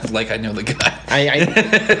 John, like I know the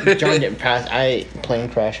guy. John didn't pass. Plane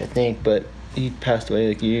crash, I think, but he passed away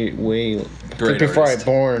like way Great before artist. I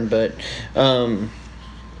born. But I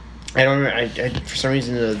don't remember. I for some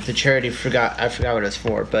reason the charity forgot. I forgot what it was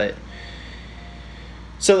for. But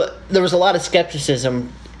so there was a lot of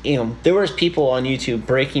skepticism. There was people on YouTube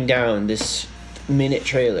breaking down this minute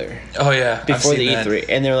trailer. Oh yeah, before the I've E3, seen that.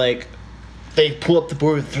 and they're like, they pull up the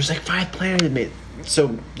board. There's like 5 players in it.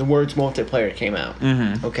 So the words multiplayer came out.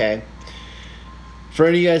 Mm-hmm. Okay. For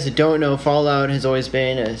any of you guys that don't know, Fallout has always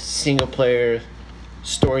been a single player,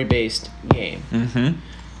 story based game.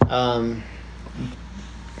 Mm-hmm.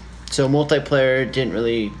 So multiplayer didn't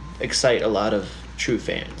really excite a lot of true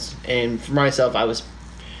fans. And for myself, I was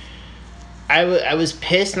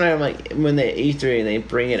pissed when when the E3 they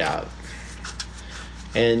bring it out.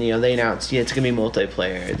 And they announced, it's going to be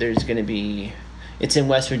multiplayer. There's going to be it's in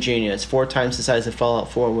West Virginia. It's 4 times the size of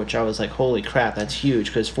Fallout 4, which I was like, holy crap, that's huge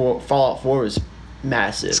because Fallout 4 was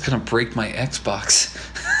massive. It's going to break my Xbox.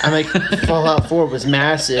 I'm like, Fallout 4 was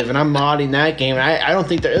massive, and I'm modding that game. And I don't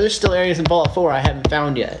think there's still areas in Fallout 4 I haven't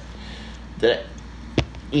found yet. That,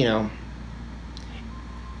 And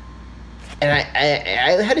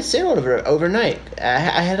I had to sit on it overnight. I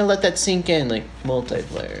had to let that sink in, like,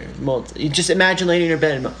 multiplayer. You just imagine laying in your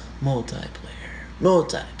bed and multiplayer.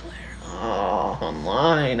 Oh,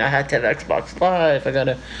 online. I had to have Xbox Live.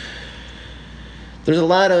 There's a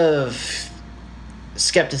lot of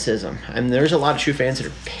skepticism. I mean, there's a lot of true fans that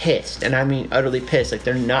are pissed, and I mean utterly pissed. Like,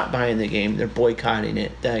 they're not buying the game. They're boycotting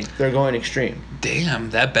it. They're going extreme.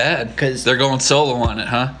 Damn, that bad? 'Cause they're going solo on it,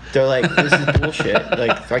 huh? They're like, this is bullshit.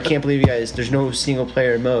 Like, I can't believe you guys. There's no single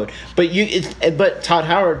player mode. But Todd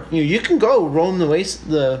Howard, you can go roam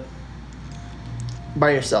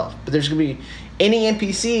by yourself. But there's gonna be any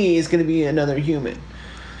NPC is gonna be another human.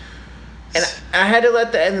 And I had to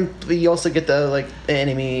and you also get the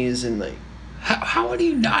enemies and like. How do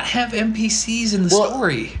you not have NPCs in the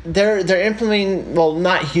story? They're implementing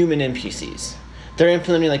not human NPCs. They're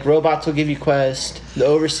implementing robots will give you quests, the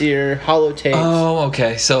overseer, holotapes. Oh,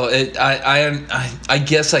 okay. So I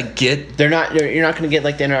guess I get. You're not going to get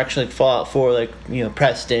the interaction like Fallout 4,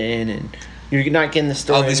 Preston, and you're not getting the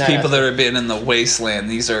story. All these people that have been in the wasteland.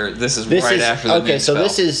 This is right after the okay. So fell.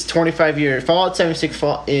 This is 25 years. Fallout 76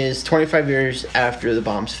 is 25 years after the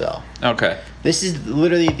bombs fell. Okay. This is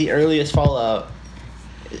literally the earliest Fallout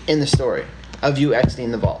in the story of you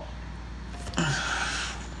exiting the vault.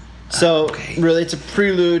 So, really, it's a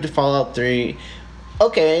prelude to Fallout 3.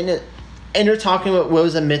 Okay, and you're talking about what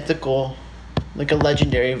was a mythical, a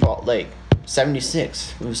legendary vault,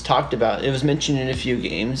 76. It was talked about. It was mentioned in a few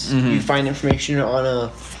games. Mm-hmm. You find information on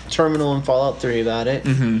a terminal in Fallout 3 about it.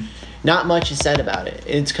 Mm-hmm. Not much is said about it.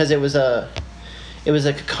 It's because it was a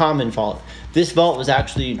common vault. This vault was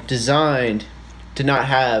actually designed to not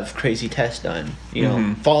have crazy tests done.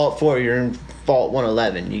 Fallout 4, you're in Vault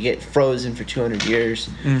 111. You get frozen for 200 years.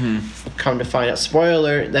 Mm-hmm. Come to find out,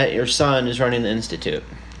 spoiler, that your son is running the Institute.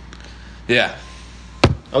 Yeah.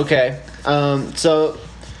 Okay. So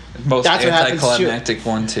most that's what happens anticlimactic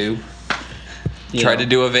one too. Tried to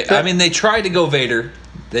do a I mean, they tried to go Vader.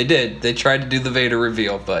 They did. They tried to do the Vader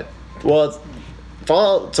reveal, but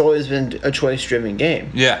Fallout's always been a choice-driven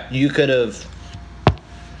game. Yeah. You could have.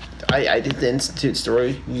 I did the Institute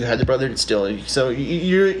story. You had the brother still. So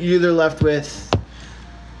you're either left with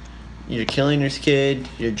you're killing your kid,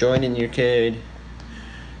 you're joining your kid,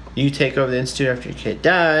 you take over the Institute after your kid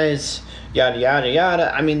dies, yada yada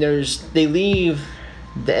yada. I mean, they leave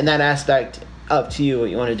in that aspect up to you what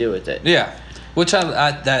you want to do with it. Yeah, which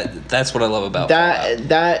that's what I love about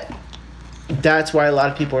that. That's why a lot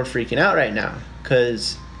of people are freaking out right now,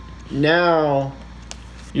 because now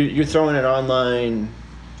you're throwing an online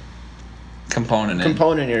component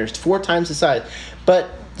here. It's 4 times the size, but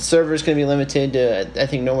the server is going to be limited to I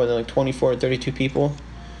think no more than 24 or 32 people.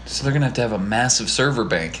 So they're going to have a massive server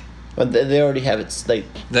bank. But they already have it.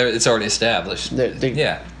 It's already established.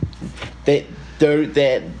 They're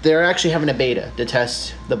actually having a beta to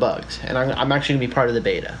test the bugs, and I'm actually going to be part of the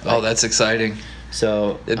beta. Oh, that's exciting.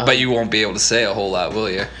 So, but you won't be able to say a whole lot, will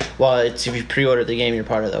you? Well, if you pre-order the game, you're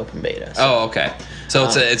part of the open beta. So. Oh, okay. So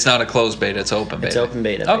it's not a closed beta; it's open beta. It's open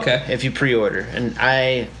beta. Okay. If you pre-order, and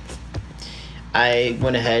I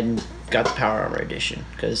went ahead and got the Power Armor edition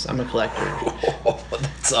because I'm a collector. Oh,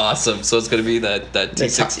 that's awesome! So it's going to be that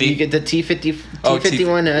T60. You get the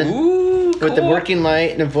T51 with the working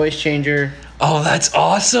light and a voice changer. Oh, that's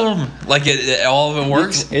awesome! All of it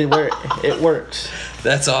works. It works.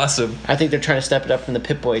 That's awesome. I think they're trying to step it up from the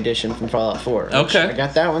Pip-Boy edition from Fallout 4. Okay. I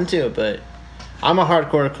got that one too, but I'm a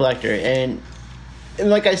hardcore collector, and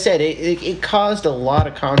like I said, it caused a lot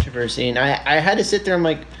of controversy, and I had to sit there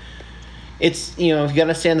and it's, you got to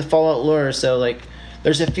understand the Fallout lore, so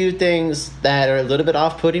there's a few things that are a little bit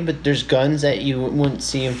off-putting, but there's guns that you wouldn't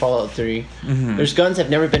see in Fallout 3. Mm-hmm. There's guns that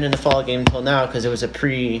have never been in the Fallout game until now because it was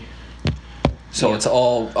a So it's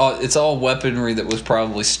all weaponry that was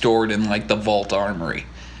probably stored in the Vault Armory.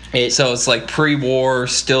 So it's pre-war,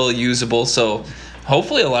 still usable. So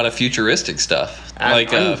hopefully a lot of futuristic stuff.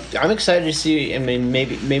 I'm excited to see. I mean,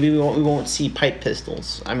 maybe we won't see pipe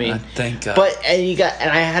pistols. I mean, thank God. But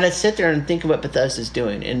I had to sit there and think of what Bethesda's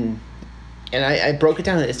doing, and I broke it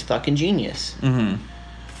down. It's fucking genius.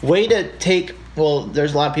 Mm-hmm. Way to take well,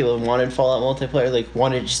 there's a lot of people who wanted Fallout multiplayer, like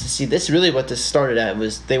wanted just to see. This is really what this started at,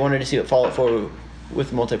 was they wanted to see what Fallout 4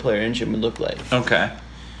 with multiplayer engine would look like. Okay.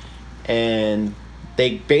 And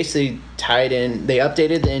they basically tied in. They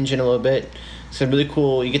updated the engine a little bit. It's really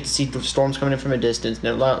cool. You get to see the storms coming in from a distance. And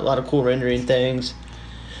a lot of cool rendering things.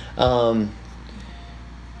 But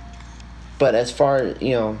as far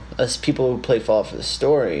as people who play Fallout for the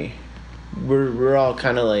story, we're all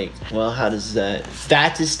kind of like, well, how does that?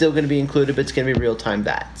 VATS is still going to be included, but it's going to be real time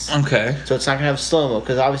VATS. Okay. So it's not going to have slow mo,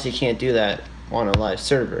 because obviously you can't do that on a live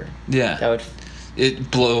server. Yeah. That would.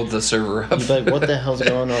 It blew the server up. You'd be like, what the hell's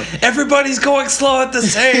going on? Everybody's going slow at the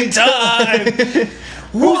same time.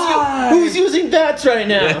 Why? Who's using VATS right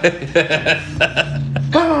now?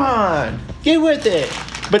 Come on, get with it.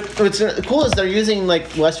 But what's cool is they're using like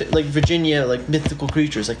Virginia, like mythical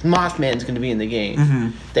creatures. Like Mothman's going to be in the game. Mm-hmm.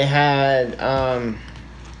 They had I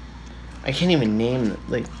can't even name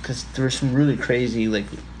because there were some really crazy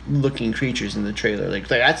looking creatures in the trailer. Like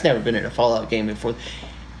that's never been in a Fallout game before.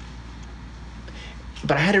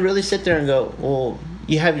 But I had to really sit there and go, well,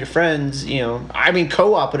 you have your friends, I mean,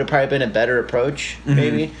 co-op would have probably been a better approach,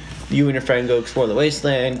 maybe. You and your friend go explore the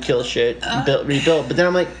wasteland, kill shit, rebuild. But then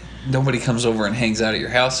I'm like... Nobody comes over and hangs out at your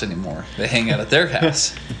house anymore. They hang out at their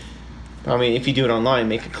house. I mean, if you do it online,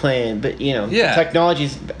 make a clan. But, Yeah.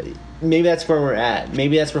 technology's... Maybe that's where we're at.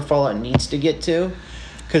 Maybe that's where Fallout needs to get to.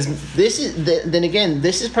 Because this is... Then again,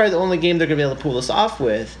 this is probably the only game they're going to be able to pull this off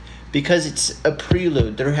with. Because it's a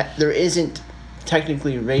prelude. There isn't...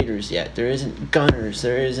 technically raiders yet. There isn't gunners.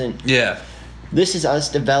 There isn't. Yeah. This is us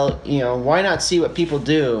develop. Why not see what people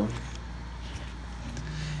do?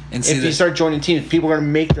 And see, if you start joining teams, people are gonna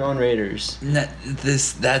make their own raiders.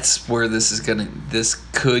 That's where this is gonna. This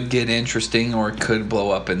could get interesting, or it could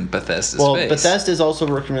blow up in Bethesda's Well, face. Bethesda's also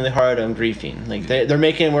working really hard on griefing. Like they're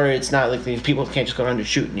making it where it's not like these people can't just go around and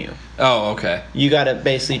shooting you. Oh, okay. You gotta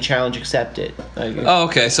basically challenge, accept it. Oh,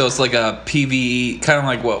 okay. So it's like a PvE, kind of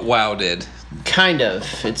like what WoW did. Kind of.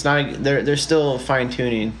 It's not. They're still fine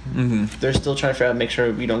tuning. Mm-hmm. They're still trying to figure out, make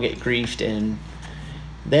sure we don't get griefed, and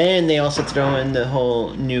then they also throw in the whole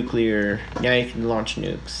nuclear. Now you can launch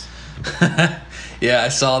nukes. Yeah, I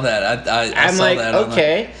saw that. I saw like, that.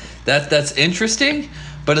 Okay. That's interesting,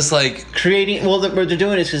 but it's like creating. Well, what they're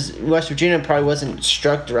doing is because West Virginia probably wasn't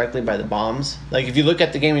struck directly by the bombs. Like if you look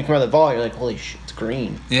at the game and come out of the vault, you're like, holy shit, it's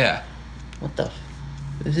green. Yeah. What the?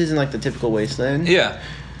 This isn't like the typical wasteland. Yeah.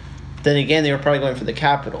 Then again, they were probably going for the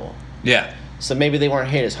capital. Yeah. So maybe they weren't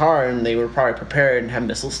hit as hard, and they were probably prepared and had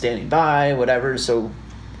missiles standing by, whatever. So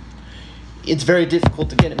it's very difficult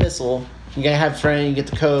to get a missile. You gotta have friend, you get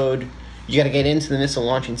the code, you gotta get into the missile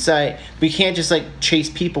launching site. But you can't just chase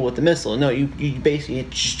people with the missile. No, you basically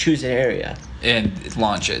just choose an area and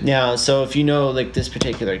launch it. Now, so if this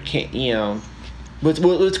particular,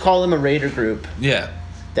 let's call them a raider group. Yeah.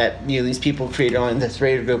 That these people created on this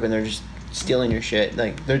raider group, and they're just stealing your shit.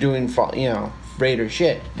 Like they're doing raider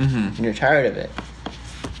shit, and you're tired of it.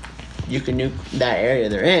 You can nuke that area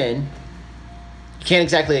they're in. You can't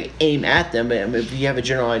exactly aim at them, but if you have a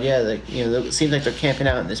general idea, it seems like they're camping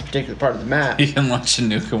out in this particular part of the map. You can launch a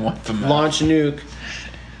nuke and wipe them out. Launch a nuke.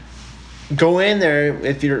 Go in there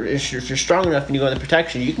if you're strong enough and you go in the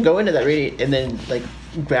protection. You can go into that radius and then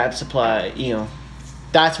grab supply.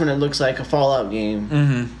 That's when it looks like a Fallout game.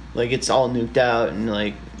 Mm-hmm. Like it's all nuked out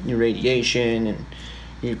and your radiation and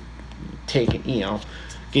you taking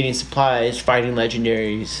getting supplies, fighting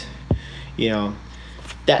legendaries.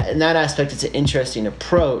 That in that aspect, it's an interesting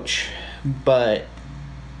approach, but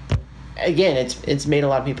again, it's made a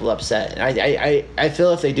lot of people upset. I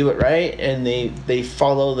feel if they do it right and they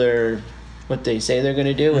follow what they say they're going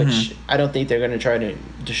to do, which I don't think they're going to try to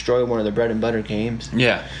destroy one of their bread and butter games.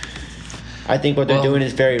 Yeah. I think what they're doing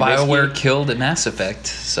is very BioWare risky. killed a Mass Effect,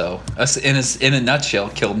 so in a nutshell,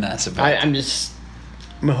 killed Mass Effect.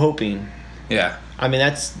 I'm hoping. Yeah. I mean,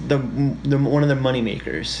 that's the one of their money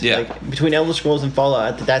makers. Yeah. Between Elder Scrolls and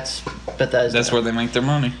Fallout, that's Bethesda. That's where they make their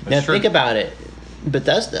money. That's Now true. think about it.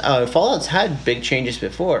 Bethesda, Fallout's had big changes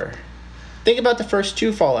before. Think about the first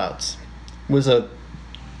two Fallouts. Was a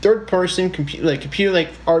third-person computer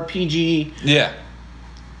RPG. Yeah.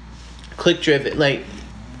 Click-driven,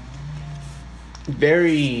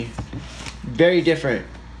 very, very different.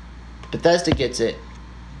 Bethesda gets it.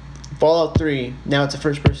 Fallout 3, now it's a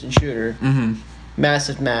first-person shooter. Mm-hmm.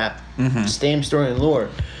 Massive map. Mm-hmm. Same story and lore.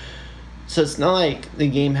 So it's not like the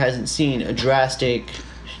game hasn't seen a drastic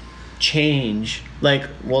change.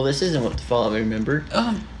 This isn't what the Fallout we remember.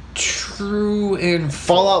 True and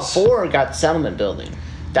Fallout false. 4 got settlement building.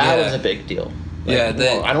 That Yeah. was a big deal. Yeah,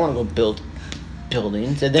 I don't want to go build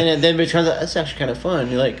buildings, and then it turns out that's actually kind of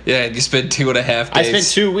fun. You're like, Yeah, you spent 2.5 days. I spent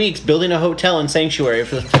 2 weeks building a hotel in Sanctuary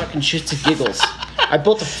for the fucking shits and giggles. I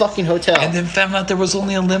built a fucking hotel. And then found out there was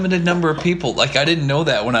only a limited number of people. Like, I didn't know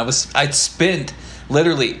that when I'd spent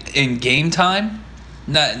literally in game time,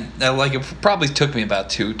 like it probably took me about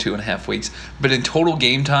 2.5 weeks, but in total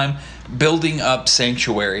game time, building up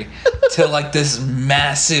Sanctuary to like this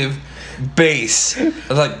massive base,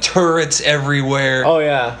 like turrets everywhere. Oh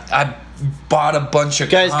yeah. I bought a bunch of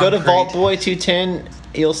Guys, go to concrete. Vault Boy 210.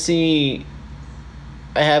 You'll see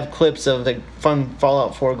I have clips of the fun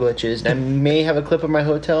Fallout 4 glitches. I may have a clip of my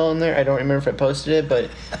hotel in there. I don't remember if I posted it, but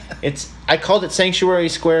I called it Sanctuary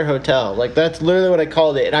Square Hotel. Like, that's literally what I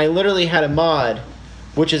called it. And I literally had a mod,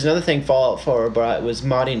 which is another thing Fallout 4 brought, was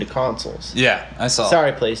modding to consoles. Yeah, I saw.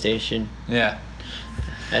 Sorry, PlayStation. Yeah.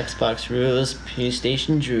 Xbox rules,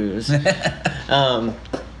 PlayStation Drews.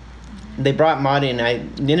 They brought modding, and I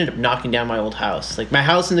ended up knocking down my old house. Like, my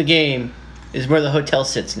house in the game is where the hotel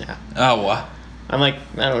sits now. Oh wow. I'm like,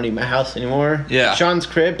 I don't need my house anymore. Yeah. Sean's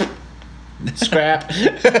crib, scrap.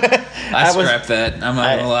 I scrapped that. I'm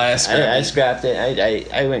not gonna lie. I scrapped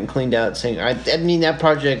it. I went and cleaned out. Saying, I mean, that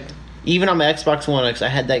project, even on my Xbox One X, I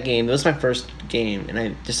had that game. It was my first game, and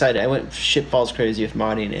I decided I went shit balls crazy with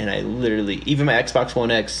modding, and I literally, even my Xbox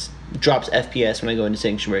One X drops FPS when I go into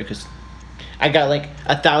Sanctuary because I got like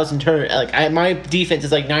 1,000 turn. Like my defense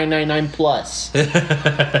is like 999 plus.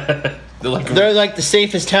 They're like the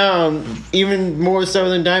safest town, even more so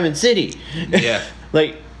than Diamond City. Yeah.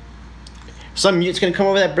 Like, some mute's gonna come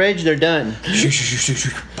over that bridge, they're done.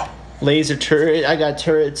 Laser turret, I got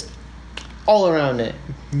turrets all around it.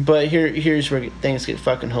 But here's where things get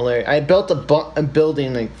fucking hilarious. I built a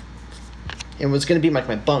building, like, it was gonna be like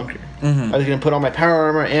my bunker. Mm-hmm. I was gonna put all my power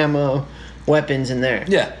armor, ammo, weapons in there.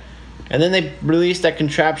 Yeah. And then they released that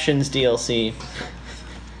Contraptions DLC.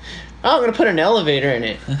 Oh, I'm gonna put an elevator in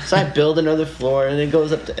it. So I build another floor, and it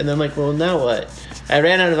goes up. And then I'm like, well, now what? I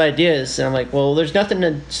ran out of ideas, and I'm like, well, there's nothing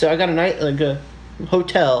to. So I got a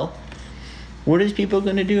hotel. What is people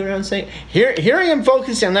gonna do around saying? Here I am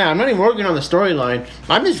focusing on that. I'm not even working on the storyline.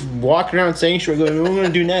 I'm just walking around Sanctuary, going, what am I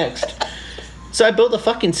gonna do next? So I built a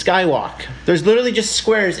fucking skywalk. There's literally just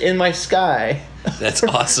squares in my sky. That's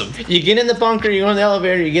awesome. You get in the bunker, you go on the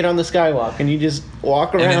elevator, you get on the skywalk, and you just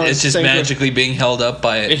walk around. And it's just magically being held up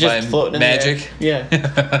by magic. Yeah,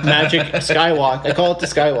 magic skywalk. I call it the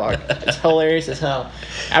skywalk. It's hilarious as hell.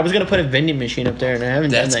 I was gonna put a vending machine up there, and I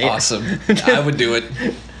haven't That's done that awesome. yet. I would do it.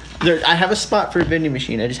 I have a spot for a vending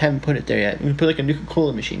machine. I just haven't put it there yet. I'm gonna put like a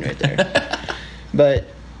Nuka-Cola machine right there. But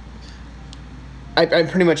I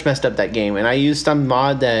pretty much messed up that game, and I used some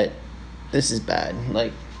mod that this is bad.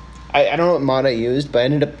 Like, I don't know what mod I used, but I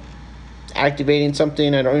ended up activating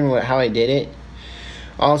something. I don't even know how I did it.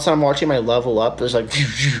 All of a sudden, I'm watching my level up. There's like,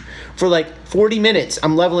 for like 40 minutes,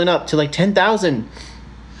 I'm leveling up to like 10,000.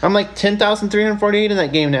 I'm like 10,348 in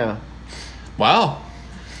that game now. Wow.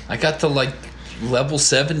 I got to like level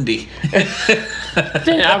 70.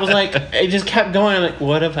 Then I was like, it just kept going. I'm like,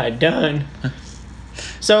 what have I done?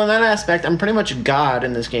 So in that aspect, I'm pretty much a god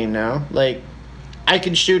in this game now. Like, I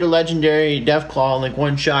could shoot a legendary Deathclaw in like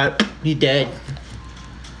one shot, he dead.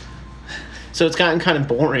 So it's gotten kind of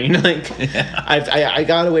boring. Like, Yeah. I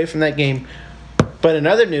got away from that game. But in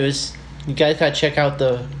other news, you guys gotta check out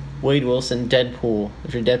the Wade Wilson Deadpool.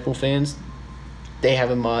 If you're Deadpool fans, they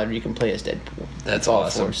have a mod where you can play as Deadpool. That's all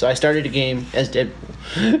awesome. for. So I started a game as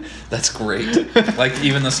Deadpool. That's great. Like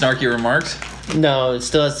even the snarky remarks. No, it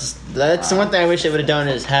still has. That's the one thing I wish they would have done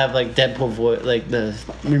is have like Deadpool voice, like the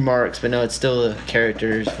remarks. But no, it's still the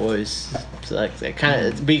character's voice. So like that kind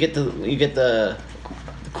of. But you get the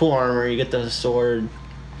cool armor. You get the sword.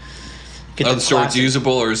 Get Are the swords classic-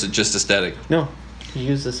 usable or is it just aesthetic? No, you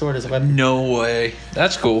use the sword as a weapon. No way.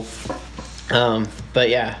 That's cool. But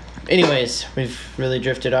yeah. Anyways, we've really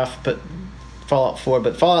drifted off. But Fallout 4,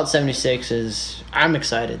 but Fallout 76 is. I'm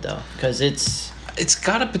excited though because it's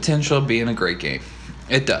got a potential of being a great game.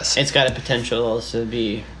 It does. it's got a potential also to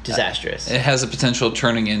be disastrous. It has a potential of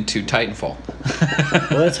turning into Titanfall.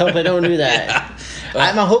 Well, let's hope I don't do that. Yeah.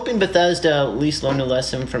 I'm hoping Bethesda at least learned a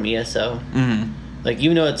lesson from ESO. Mm-hmm. Like,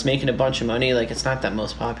 even though it's making a bunch of money, like, it's not that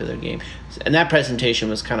most popular game. And that presentation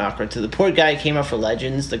was kind of awkward, too. The poor guy came out for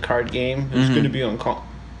Legends, the card game. It was going to be on call.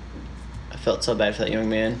 I felt so bad for that young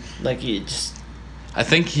man. Like, he just... I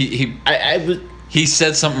think I was... he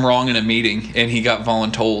said something wrong in a meeting and he got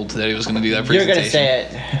voluntold that he was going to do that presentation. You're going to say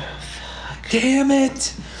it. Damn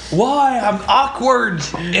it! Why? I'm awkward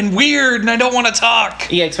and weird and I don't want to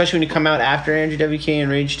talk. Yeah, especially when you come out after Andrew WK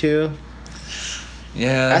and Rage 2.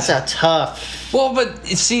 Yeah. That's a tough... Well, but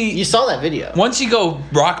see, You saw that video. once you go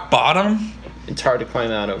rock bottom, it's hard to climb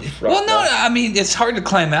out of. Well, no, I mean, it's hard to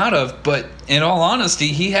climb out of, but in all honesty,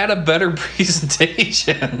 he had a better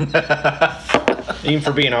presentation. Even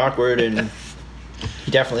for being awkward, and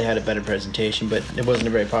he definitely had a better presentation, but it wasn't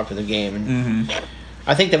a very popular game. And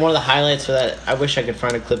I think that one of the highlights for that, I wish I could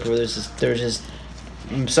find a clip where there's this,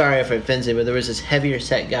 I'm sorry if I offend you, but there was this heavier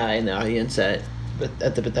set guy in the audience at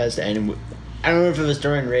the Bethesda end. And I don't know if it was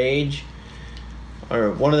during Rage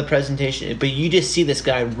or one of the presentations, but you just see this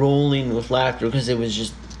guy rolling with laughter because it was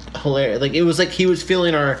just hilarious. Like, it was like he was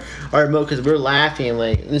feeling our emotion because we were laughing.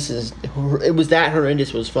 Like, it was that horrendous.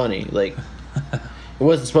 It was funny. Like, it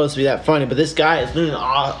wasn't supposed to be that funny, but this guy is doing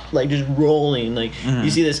like just rolling. Like, you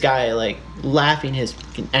see this guy like laughing his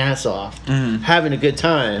fucking ass off, having a good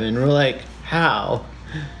time, and we're like, how?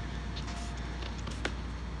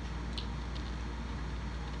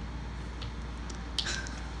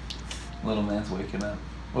 Little man's waking up.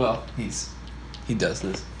 Well, he does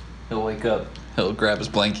this. He'll wake up. He'll grab his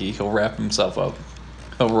blankie. He'll wrap himself up.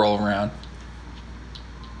 He'll roll around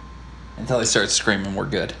until he starts screaming, "We're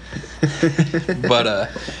good."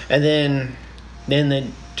 But and then they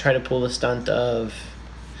try to pull the stunt of,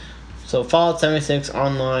 so Fallout 76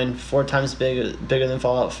 online 4 times bigger than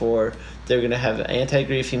Fallout 4. They're gonna have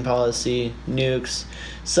anti-griefing policy, nukes,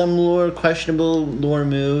 some questionable lore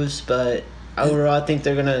moves, but overall, I think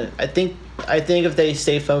they're gonna. I think if they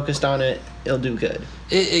stay focused on it, it'll do good.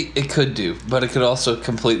 it could do, but it could also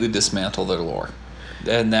completely dismantle their lore,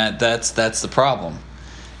 and that's the problem.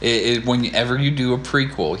 Whenever you do a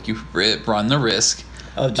prequel, you run the risk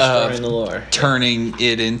of destroying the lore, turning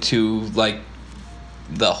it into like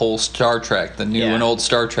the whole Star Trek, the new and old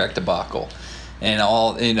Star Trek debacle, and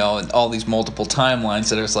all these multiple timelines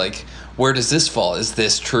that it's like, where does this fall? Is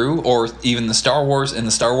this true? Or even the Star Wars and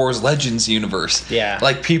the Star Wars Legends universe. Yeah.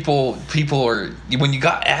 Like, people are, when you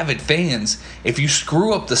got avid fans, if you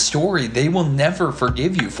screw up the story, they will never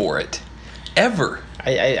forgive you for it. Ever.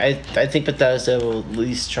 I think Bethesda will at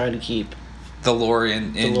least try to keep the lore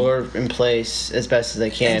the lore in place as best as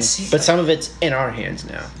they can. But some of it's in our hands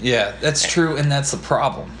now. Yeah, that's true, and that's the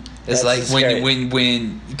problem. It's like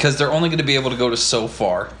when because they're only going to be able to go to so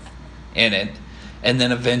far in it, and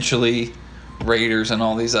then eventually Raiders and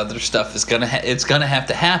all these other stuff is gonna it's gonna have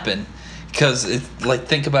to happen, because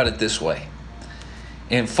think about it this way: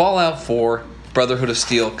 in Fallout 4, Brotherhood of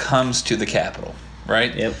Steel comes to the capital,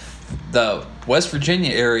 right? Yep. The West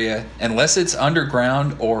Virginia area, unless it's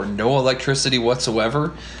underground or no electricity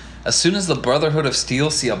whatsoever, as soon as the Brotherhood of Steel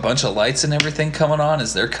see a bunch of lights and everything coming on,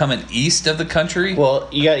 as they're coming east of the country. Well,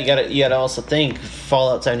 you gotta also think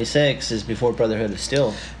Fallout 76 is before Brotherhood of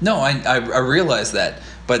Steel. No, I realize that,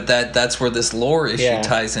 but that's where this lore issue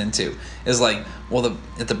ties into. Is like, well,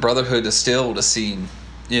 if the Brotherhood of Steel would have seen,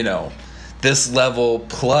 this level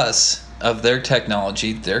plus of their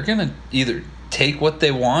technology, they're gonna either take what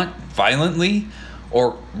they want violently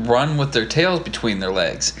or run with their tails between their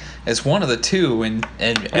legs. It's one of the two, and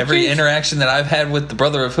every interaction that I've had with the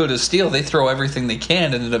Brotherhood of Steel, they throw everything they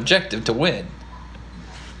can in an objective to win.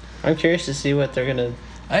 I'm curious to see what they're gonna.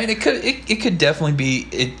 I mean, it could definitely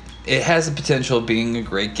be it has the potential of being a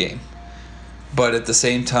great game, but at the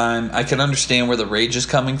same time, I can understand where the rage is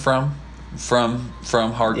coming from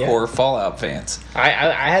hardcore Fallout fans. I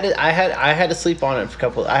had to sleep on it for a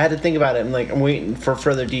couple. I had to think about it. I'm waiting for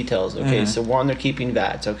further details. Okay, so one, they're keeping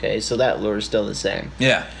VATS. Okay, so that lure is still the same.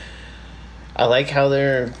 Yeah. I like how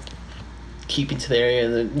they're keeping to the area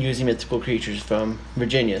and they're using mythical creatures from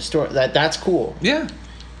Virginia. That's cool. Yeah.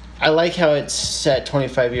 I like how it's set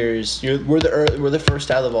 25 years. We're the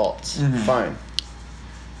first out of the vaults. Fine.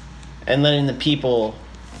 And letting the people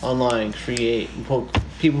online create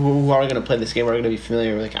people who are going to play this game are going to be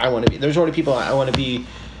familiar. Like, I want to be. There's already people. I want to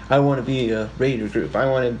be a raider group. I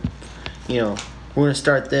want to. We're going to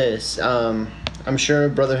start this. I'm sure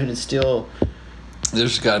Brotherhood of Steel.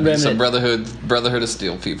 There's got to be some Brotherhood of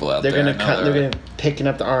Steel people out there. They're going to picking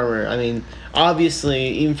up the armor. I mean, obviously,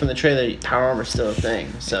 even from the trailer, power armor's still a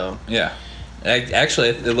thing. So yeah, actually,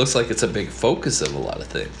 it looks like it's a big focus of a lot of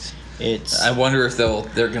things. I wonder if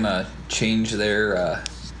they're going to change their.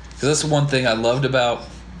 Because that's the one thing I loved about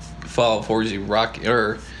Fallout 4 is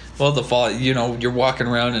the Fallout. You're walking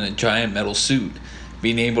around in a giant metal suit,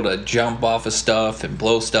 being able to jump off of stuff and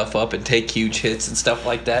blow stuff up and take huge hits and stuff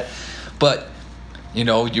like that. But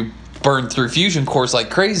you burn through fusion cores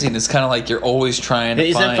like crazy, and it's kind of like you're always trying to.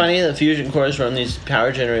 Isn't that funny? The fusion cores run these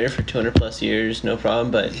power generator for 200+ years, no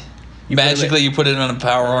problem. But you put it on a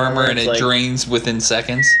power armor and it drains within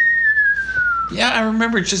seconds. Yeah, I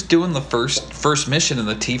remember just doing the first mission in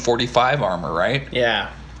the T-45 armor, right?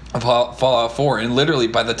 Yeah. Of Fallout 4, and literally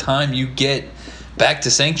by the time you get back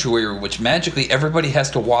to Sanctuary, which magically everybody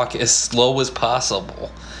has to walk as slow as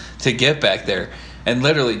possible to get back there. And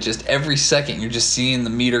literally, just every second, you're just seeing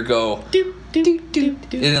the meter go. Doop, doop, doop,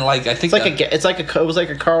 doop. And like I think it was like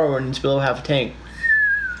a car when it's below half a tank.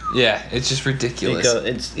 Yeah, it's just ridiculous.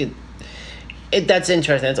 That's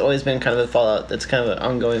interesting. That's always been kind of a Fallout. That's kind of an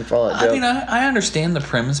ongoing Fallout joke. I mean, I understand the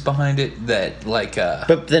premise behind it. That like.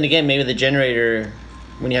 But then again, maybe the generator,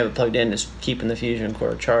 when you have it plugged in, is keeping the fusion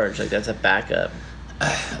core charged. Like that's a backup.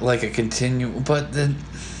 Like a but then.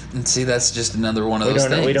 And see, that's just another one of those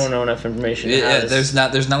things. We don't know enough information. Yeah, there's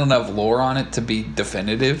not enough lore on it to be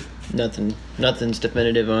definitive. Nothing's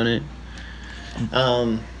definitive on it.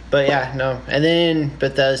 But yeah, no. And then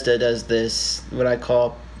Bethesda does this, what I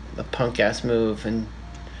call a punk ass move, and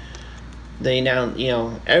they now,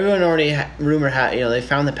 everyone already they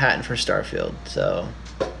found the patent for Starfield, so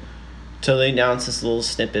they announced this little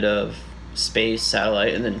snippet of space,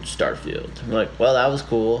 satellite, and then Starfield. I'm like, well, that was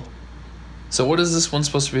cool. So what is this one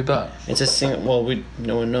supposed to be about? It's a single. Well,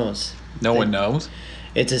 no one knows. No one knows.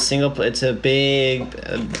 It's a single. It's a big.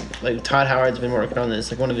 Like Todd Howard's been working on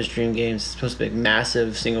this. Like one of his dream games. It's supposed to be a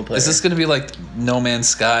massive single player. Is this going to be like No Man's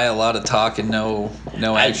Sky? A lot of talk and no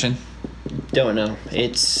action. Don't know.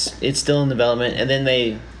 It's still in development, and then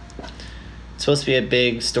it's supposed to be a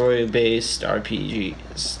big story-based RPG,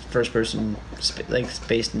 first person,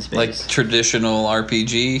 based in space. Like traditional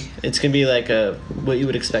RPG. It's gonna be like what you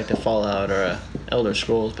would expect a Fallout or a Elder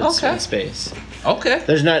Scrolls, but it's in space. Okay.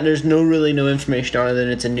 There's no information on it. Then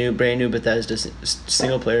it's a brand new Bethesda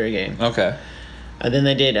single player game. Okay. And then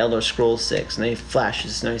they did Elder Scrolls 6, and they flashed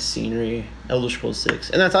this nice scenery, Elder Scrolls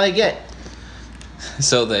 6, and that's all you get.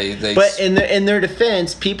 So they. But in their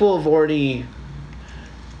defense,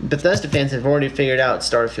 Bethesda fans have already figured out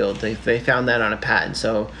Starfield. They found that on a patent.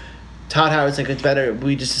 So Todd Howard's like, it's better.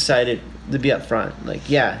 We just decided to be up front. Like,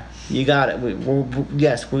 yeah, you got it.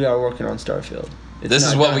 Yes, we are working on Starfield. This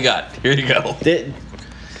is what we got. Here you go.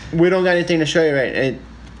 We don't got anything to show you right.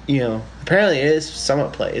 Apparently it is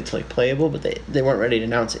somewhat it's like playable, but they weren't ready to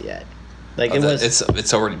announce it yet. Like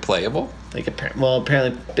it's already playable. Like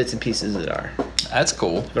apparently bits and pieces that are. That's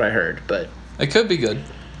cool. That's what I heard, but it could be good.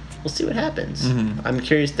 We'll see what happens. Mm-hmm. I'm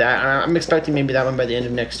curious I'm expecting maybe that one by the end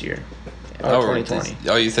of next year, or 2020.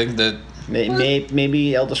 Oh, you think that?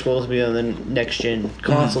 Maybe Elder Scrolls will be on the next gen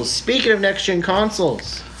consoles. Speaking of next gen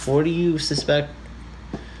consoles, what do you suspect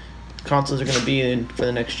consoles are going to be in for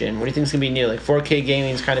the next gen? What do you think is going to be new? Like 4K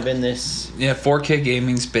gaming's kind of in this. Yeah, 4K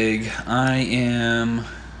gaming's big.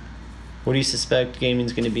 What do you suspect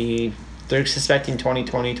gaming's going to be? They're suspecting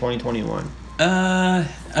 2020, 2021. I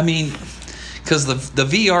mean, because the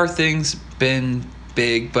VR thing's been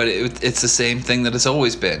big, but it's the same thing that it's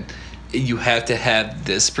always been. You have to have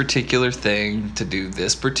this particular thing to do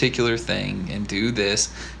this particular thing and do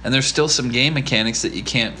this. And there's still some game mechanics that you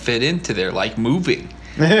can't fit into there, like moving.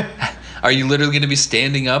 Are you literally going to be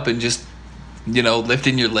standing up and just,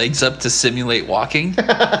 lifting your legs up to simulate walking?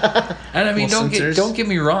 And I mean, don't get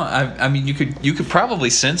me wrong. I mean, you could probably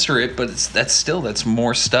censor it, but that's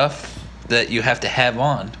more stuff that you have to have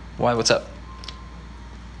on. Why? What's up?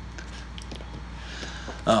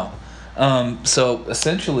 Oh, so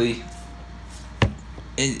essentially,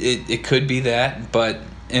 it could be that, but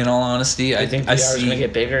in all honesty, I think VR is going to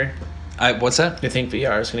get bigger. What's that? Do you think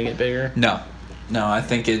VR is going to get bigger? No, I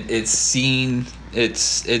think it's seen.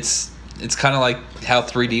 It's kind of like how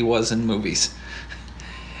 3D was in movies.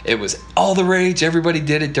 It was all the rage. Everybody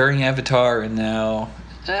did it during Avatar, and now,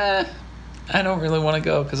 I don't really want to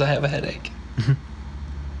go because I have a headache.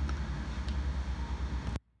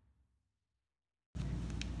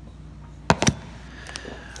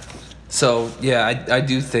 So, yeah, I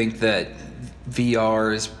do think that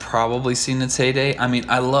VR is probably seen its heyday. I mean,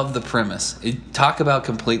 I love the premise. Talk about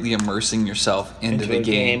completely immersing yourself into the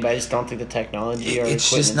game. But I just don't think the technology or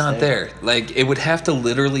it's just not there. Like, it would have to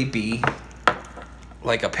literally be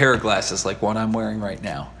like a pair of glasses like what I'm wearing right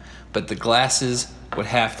now. But the glasses would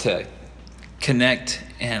have to connect,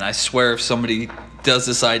 and I swear if somebody does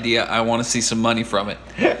this idea, I want to see some money from it.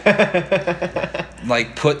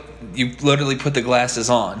 Like, you literally put the glasses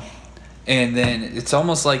on. And then it's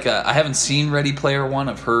almost like I haven't seen Ready Player One.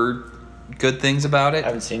 I've heard good things about it. I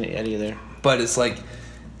haven't seen it yet either. But it's like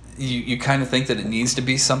you kind of think that it needs to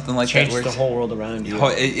be something like Change that. Change the whole world around you.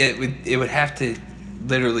 It would have to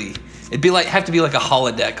literally. It'd have to be like a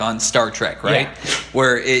holodeck on Star Trek, right? Yeah.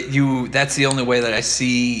 Where that's the only way that I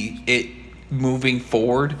see it moving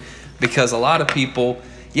forward, because a lot of people,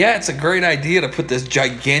 it's a great idea to put this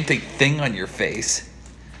gigantic thing on your face,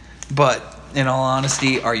 but in all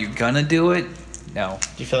honesty, are you gonna do it? No.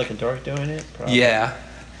 Do you feel like a dork doing it? Probably. Yeah.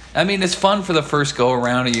 I mean, it's fun for the first go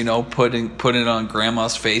around, and putting it on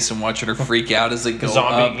grandma's face and watching her freak out as they go up.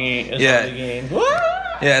 Zombie game.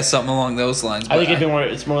 Yeah, something along those lines. I think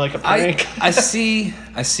it's more like a prank. I see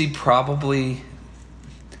probably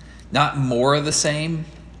not more of the same,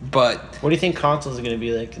 but what do you think consoles are going to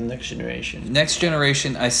be like in the next generation? Next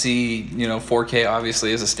generation, I see 4K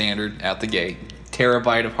obviously as a standard out the gate,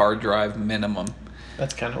 terabyte of hard drive minimum.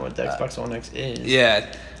 That's kind of what the Xbox One X is.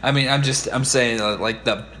 Yeah, I mean, I'm saying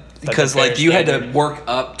because you had to work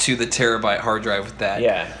up to the terabyte hard drive with that.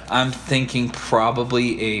 Yeah. I'm thinking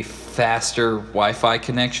probably a faster Wi-Fi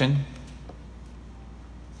connection.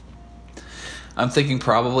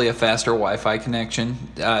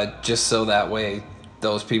 Just so that way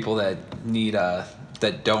those people that need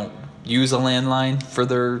that don't use a landline for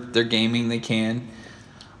their gaming, they can.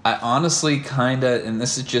 I honestly kind of, and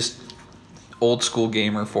this is just old school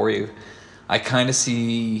gamer for you, I kind of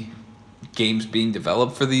see games being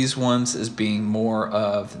developed for these ones as being more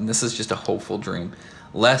of, and this is just a hopeful dream,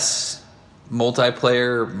 less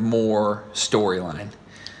multiplayer, more storyline.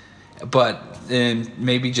 But then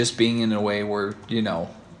maybe just being in a way where,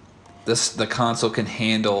 the console can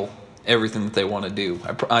handle everything that they want to do.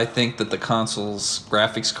 I think that the console's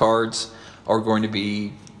graphics cards are going to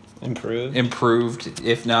be improved,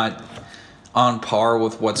 if not on par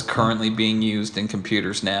with what's currently being used in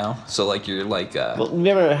computers now. So well,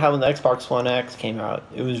 remember how when the Xbox One X came out,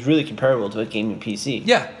 it was really comparable to a gaming PC.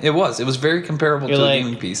 Yeah, it was very comparable to a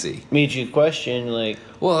gaming PC. Made you question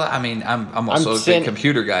well, I mean, I'm also a big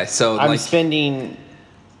computer guy, so I'm spending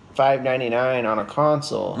 $5.99 on a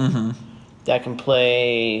console that can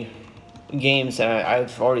play games that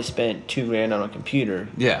I've already spent $2,000 on a computer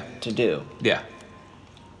to do. Yeah.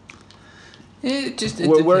 It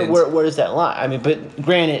depends. Where does that lie? I mean, but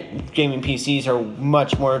granted, gaming PCs are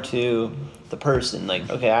much more to the person.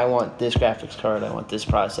 Okay, I want this graphics card, I want this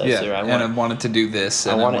processor. Yeah, I want it to do this,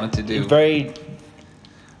 and I want it to do...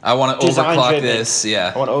 I want to overclock this,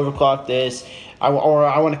 yeah. I want to overclock this. I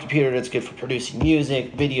want a computer that's good for producing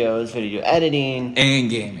music, videos, video editing. And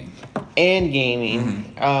gaming.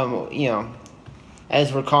 Mm-hmm.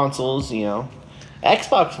 As for consoles,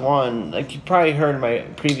 Xbox One, you probably heard in my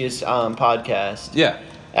previous podcast. Yeah.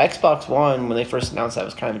 Xbox One, when they first announced that,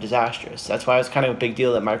 was kind of disastrous. That's why it was kind of a big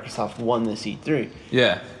deal that Microsoft won this E3.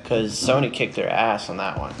 Yeah. Because Sony kicked their ass on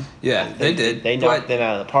that one. Yeah, they did. They knocked them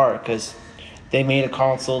out of the park because they made a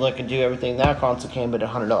console that could do everything that console can, but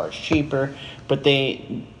 $100 cheaper. But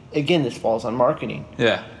this falls on marketing.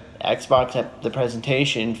 Yeah. Xbox at the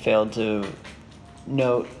presentation failed to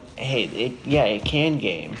note, hey, it can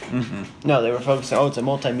game. Mm-hmm. No, they were focused on, it's a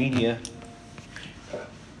multimedia.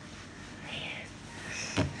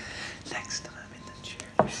 Next time in the chair.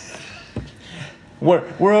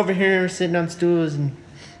 We're over here sitting on stools, and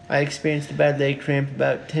I experienced a bad leg cramp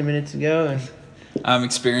about 10 minutes ago, and I'm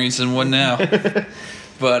experiencing one now.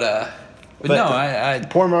 But no, I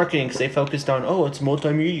poor marketing because they focused on, it's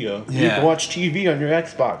multimedia. Yeah. You can watch TV on your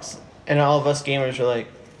Xbox, and all of us gamers are like,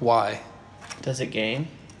 why? Does it game?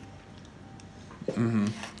 Mm-hmm.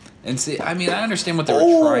 And see, I mean, I understand what they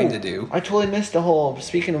were trying to do. I totally missed the whole.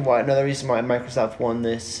 Speaking of another reason why Microsoft won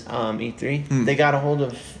this E3, they got a hold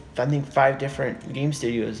of, I think, 5 different game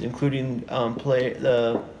studios, including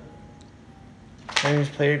Playerground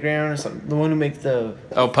or something. The one who makes the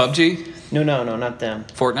PUBG? No, not them.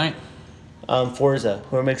 Fortnite? Forza.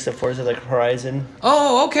 Whoever makes the Forza Horizon.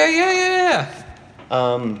 Oh, okay, yeah.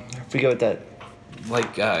 I forget what that.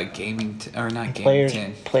 Gaming or not gaming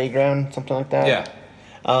 10. Playground, something like that. Yeah.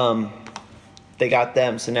 They got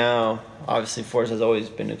them, so now obviously Forza's always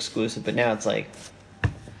been exclusive, but now it's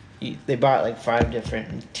they bought 5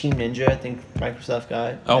 different. Team Ninja, I think Microsoft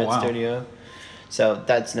got that studio. So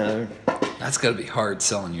that's another. That's gotta be hard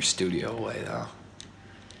selling your studio away though.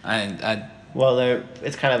 Well,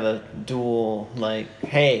 it's kind of a dual,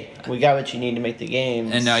 hey, we got what you need to make the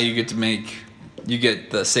games. And now you get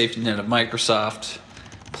the safety net of Microsoft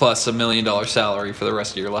plus $1 million salary for the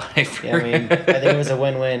rest of your life. Yeah, I mean, I think it was a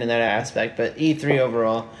win-win in that aspect. But E3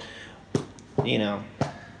 overall,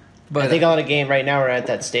 but I think a lot of right now we're at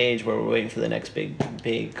that stage where we're waiting for the next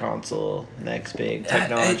big console, next big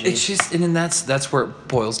technology. It's just, and then that's where it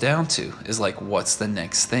boils down to is what's the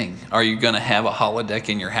next thing? Are you gonna have a holodeck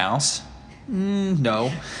in your house?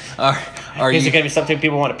 No. Is it gonna be something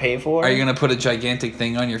people want to pay for? Are you gonna put a gigantic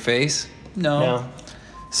thing on your face? No.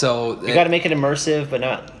 So you got to make it immersive, but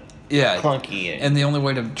not clunky. And the only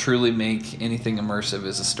way to truly make anything immersive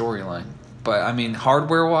is a storyline. But I mean,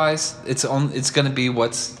 hardware-wise, it's going to be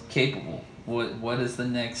what's capable. What is the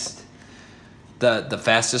next? The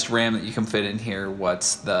fastest RAM that you can fit in here.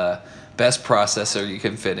 What's the best processor you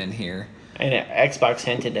can fit in here? And Xbox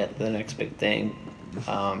hinted at the next big thing,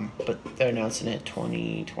 but they're announcing it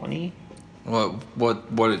 2020.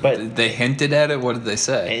 But they hinted at it? What did they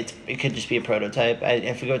say? It could just be a prototype.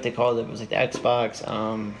 I forget what they called it. It was like the Xbox.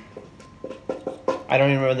 I don't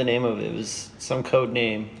even remember the name of it. It was some code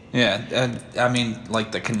name. Yeah, I mean,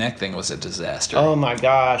 like the Kinect thing was a disaster. Oh my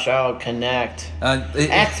gosh! Oh, Kinect.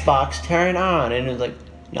 Xbox, turn on, and it was like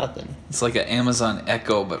nothing. It's like an Amazon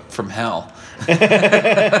Echo, but from hell.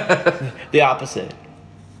 The opposite.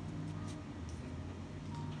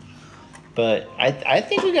 But I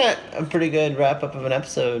think we got a pretty good wrap up of an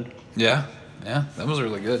episode. Yeah, that was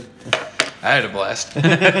really good. I had a blast.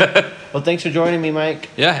 Well, thanks for joining me, Mike.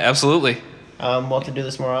 Yeah, absolutely. We'll have to do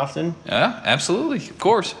this more often. Yeah, absolutely, of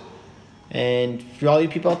course. And for all you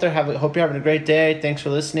people out there, hope you're having a great day. Thanks for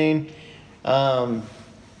listening.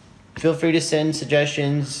 Feel free to send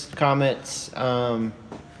suggestions, comments.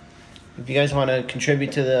 If you guys want to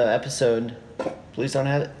contribute to the episode, please don't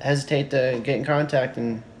hesitate to get in contact,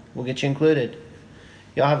 and we'll get you included.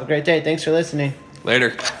 Y'all have a great day. Thanks for listening.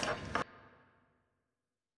 Later.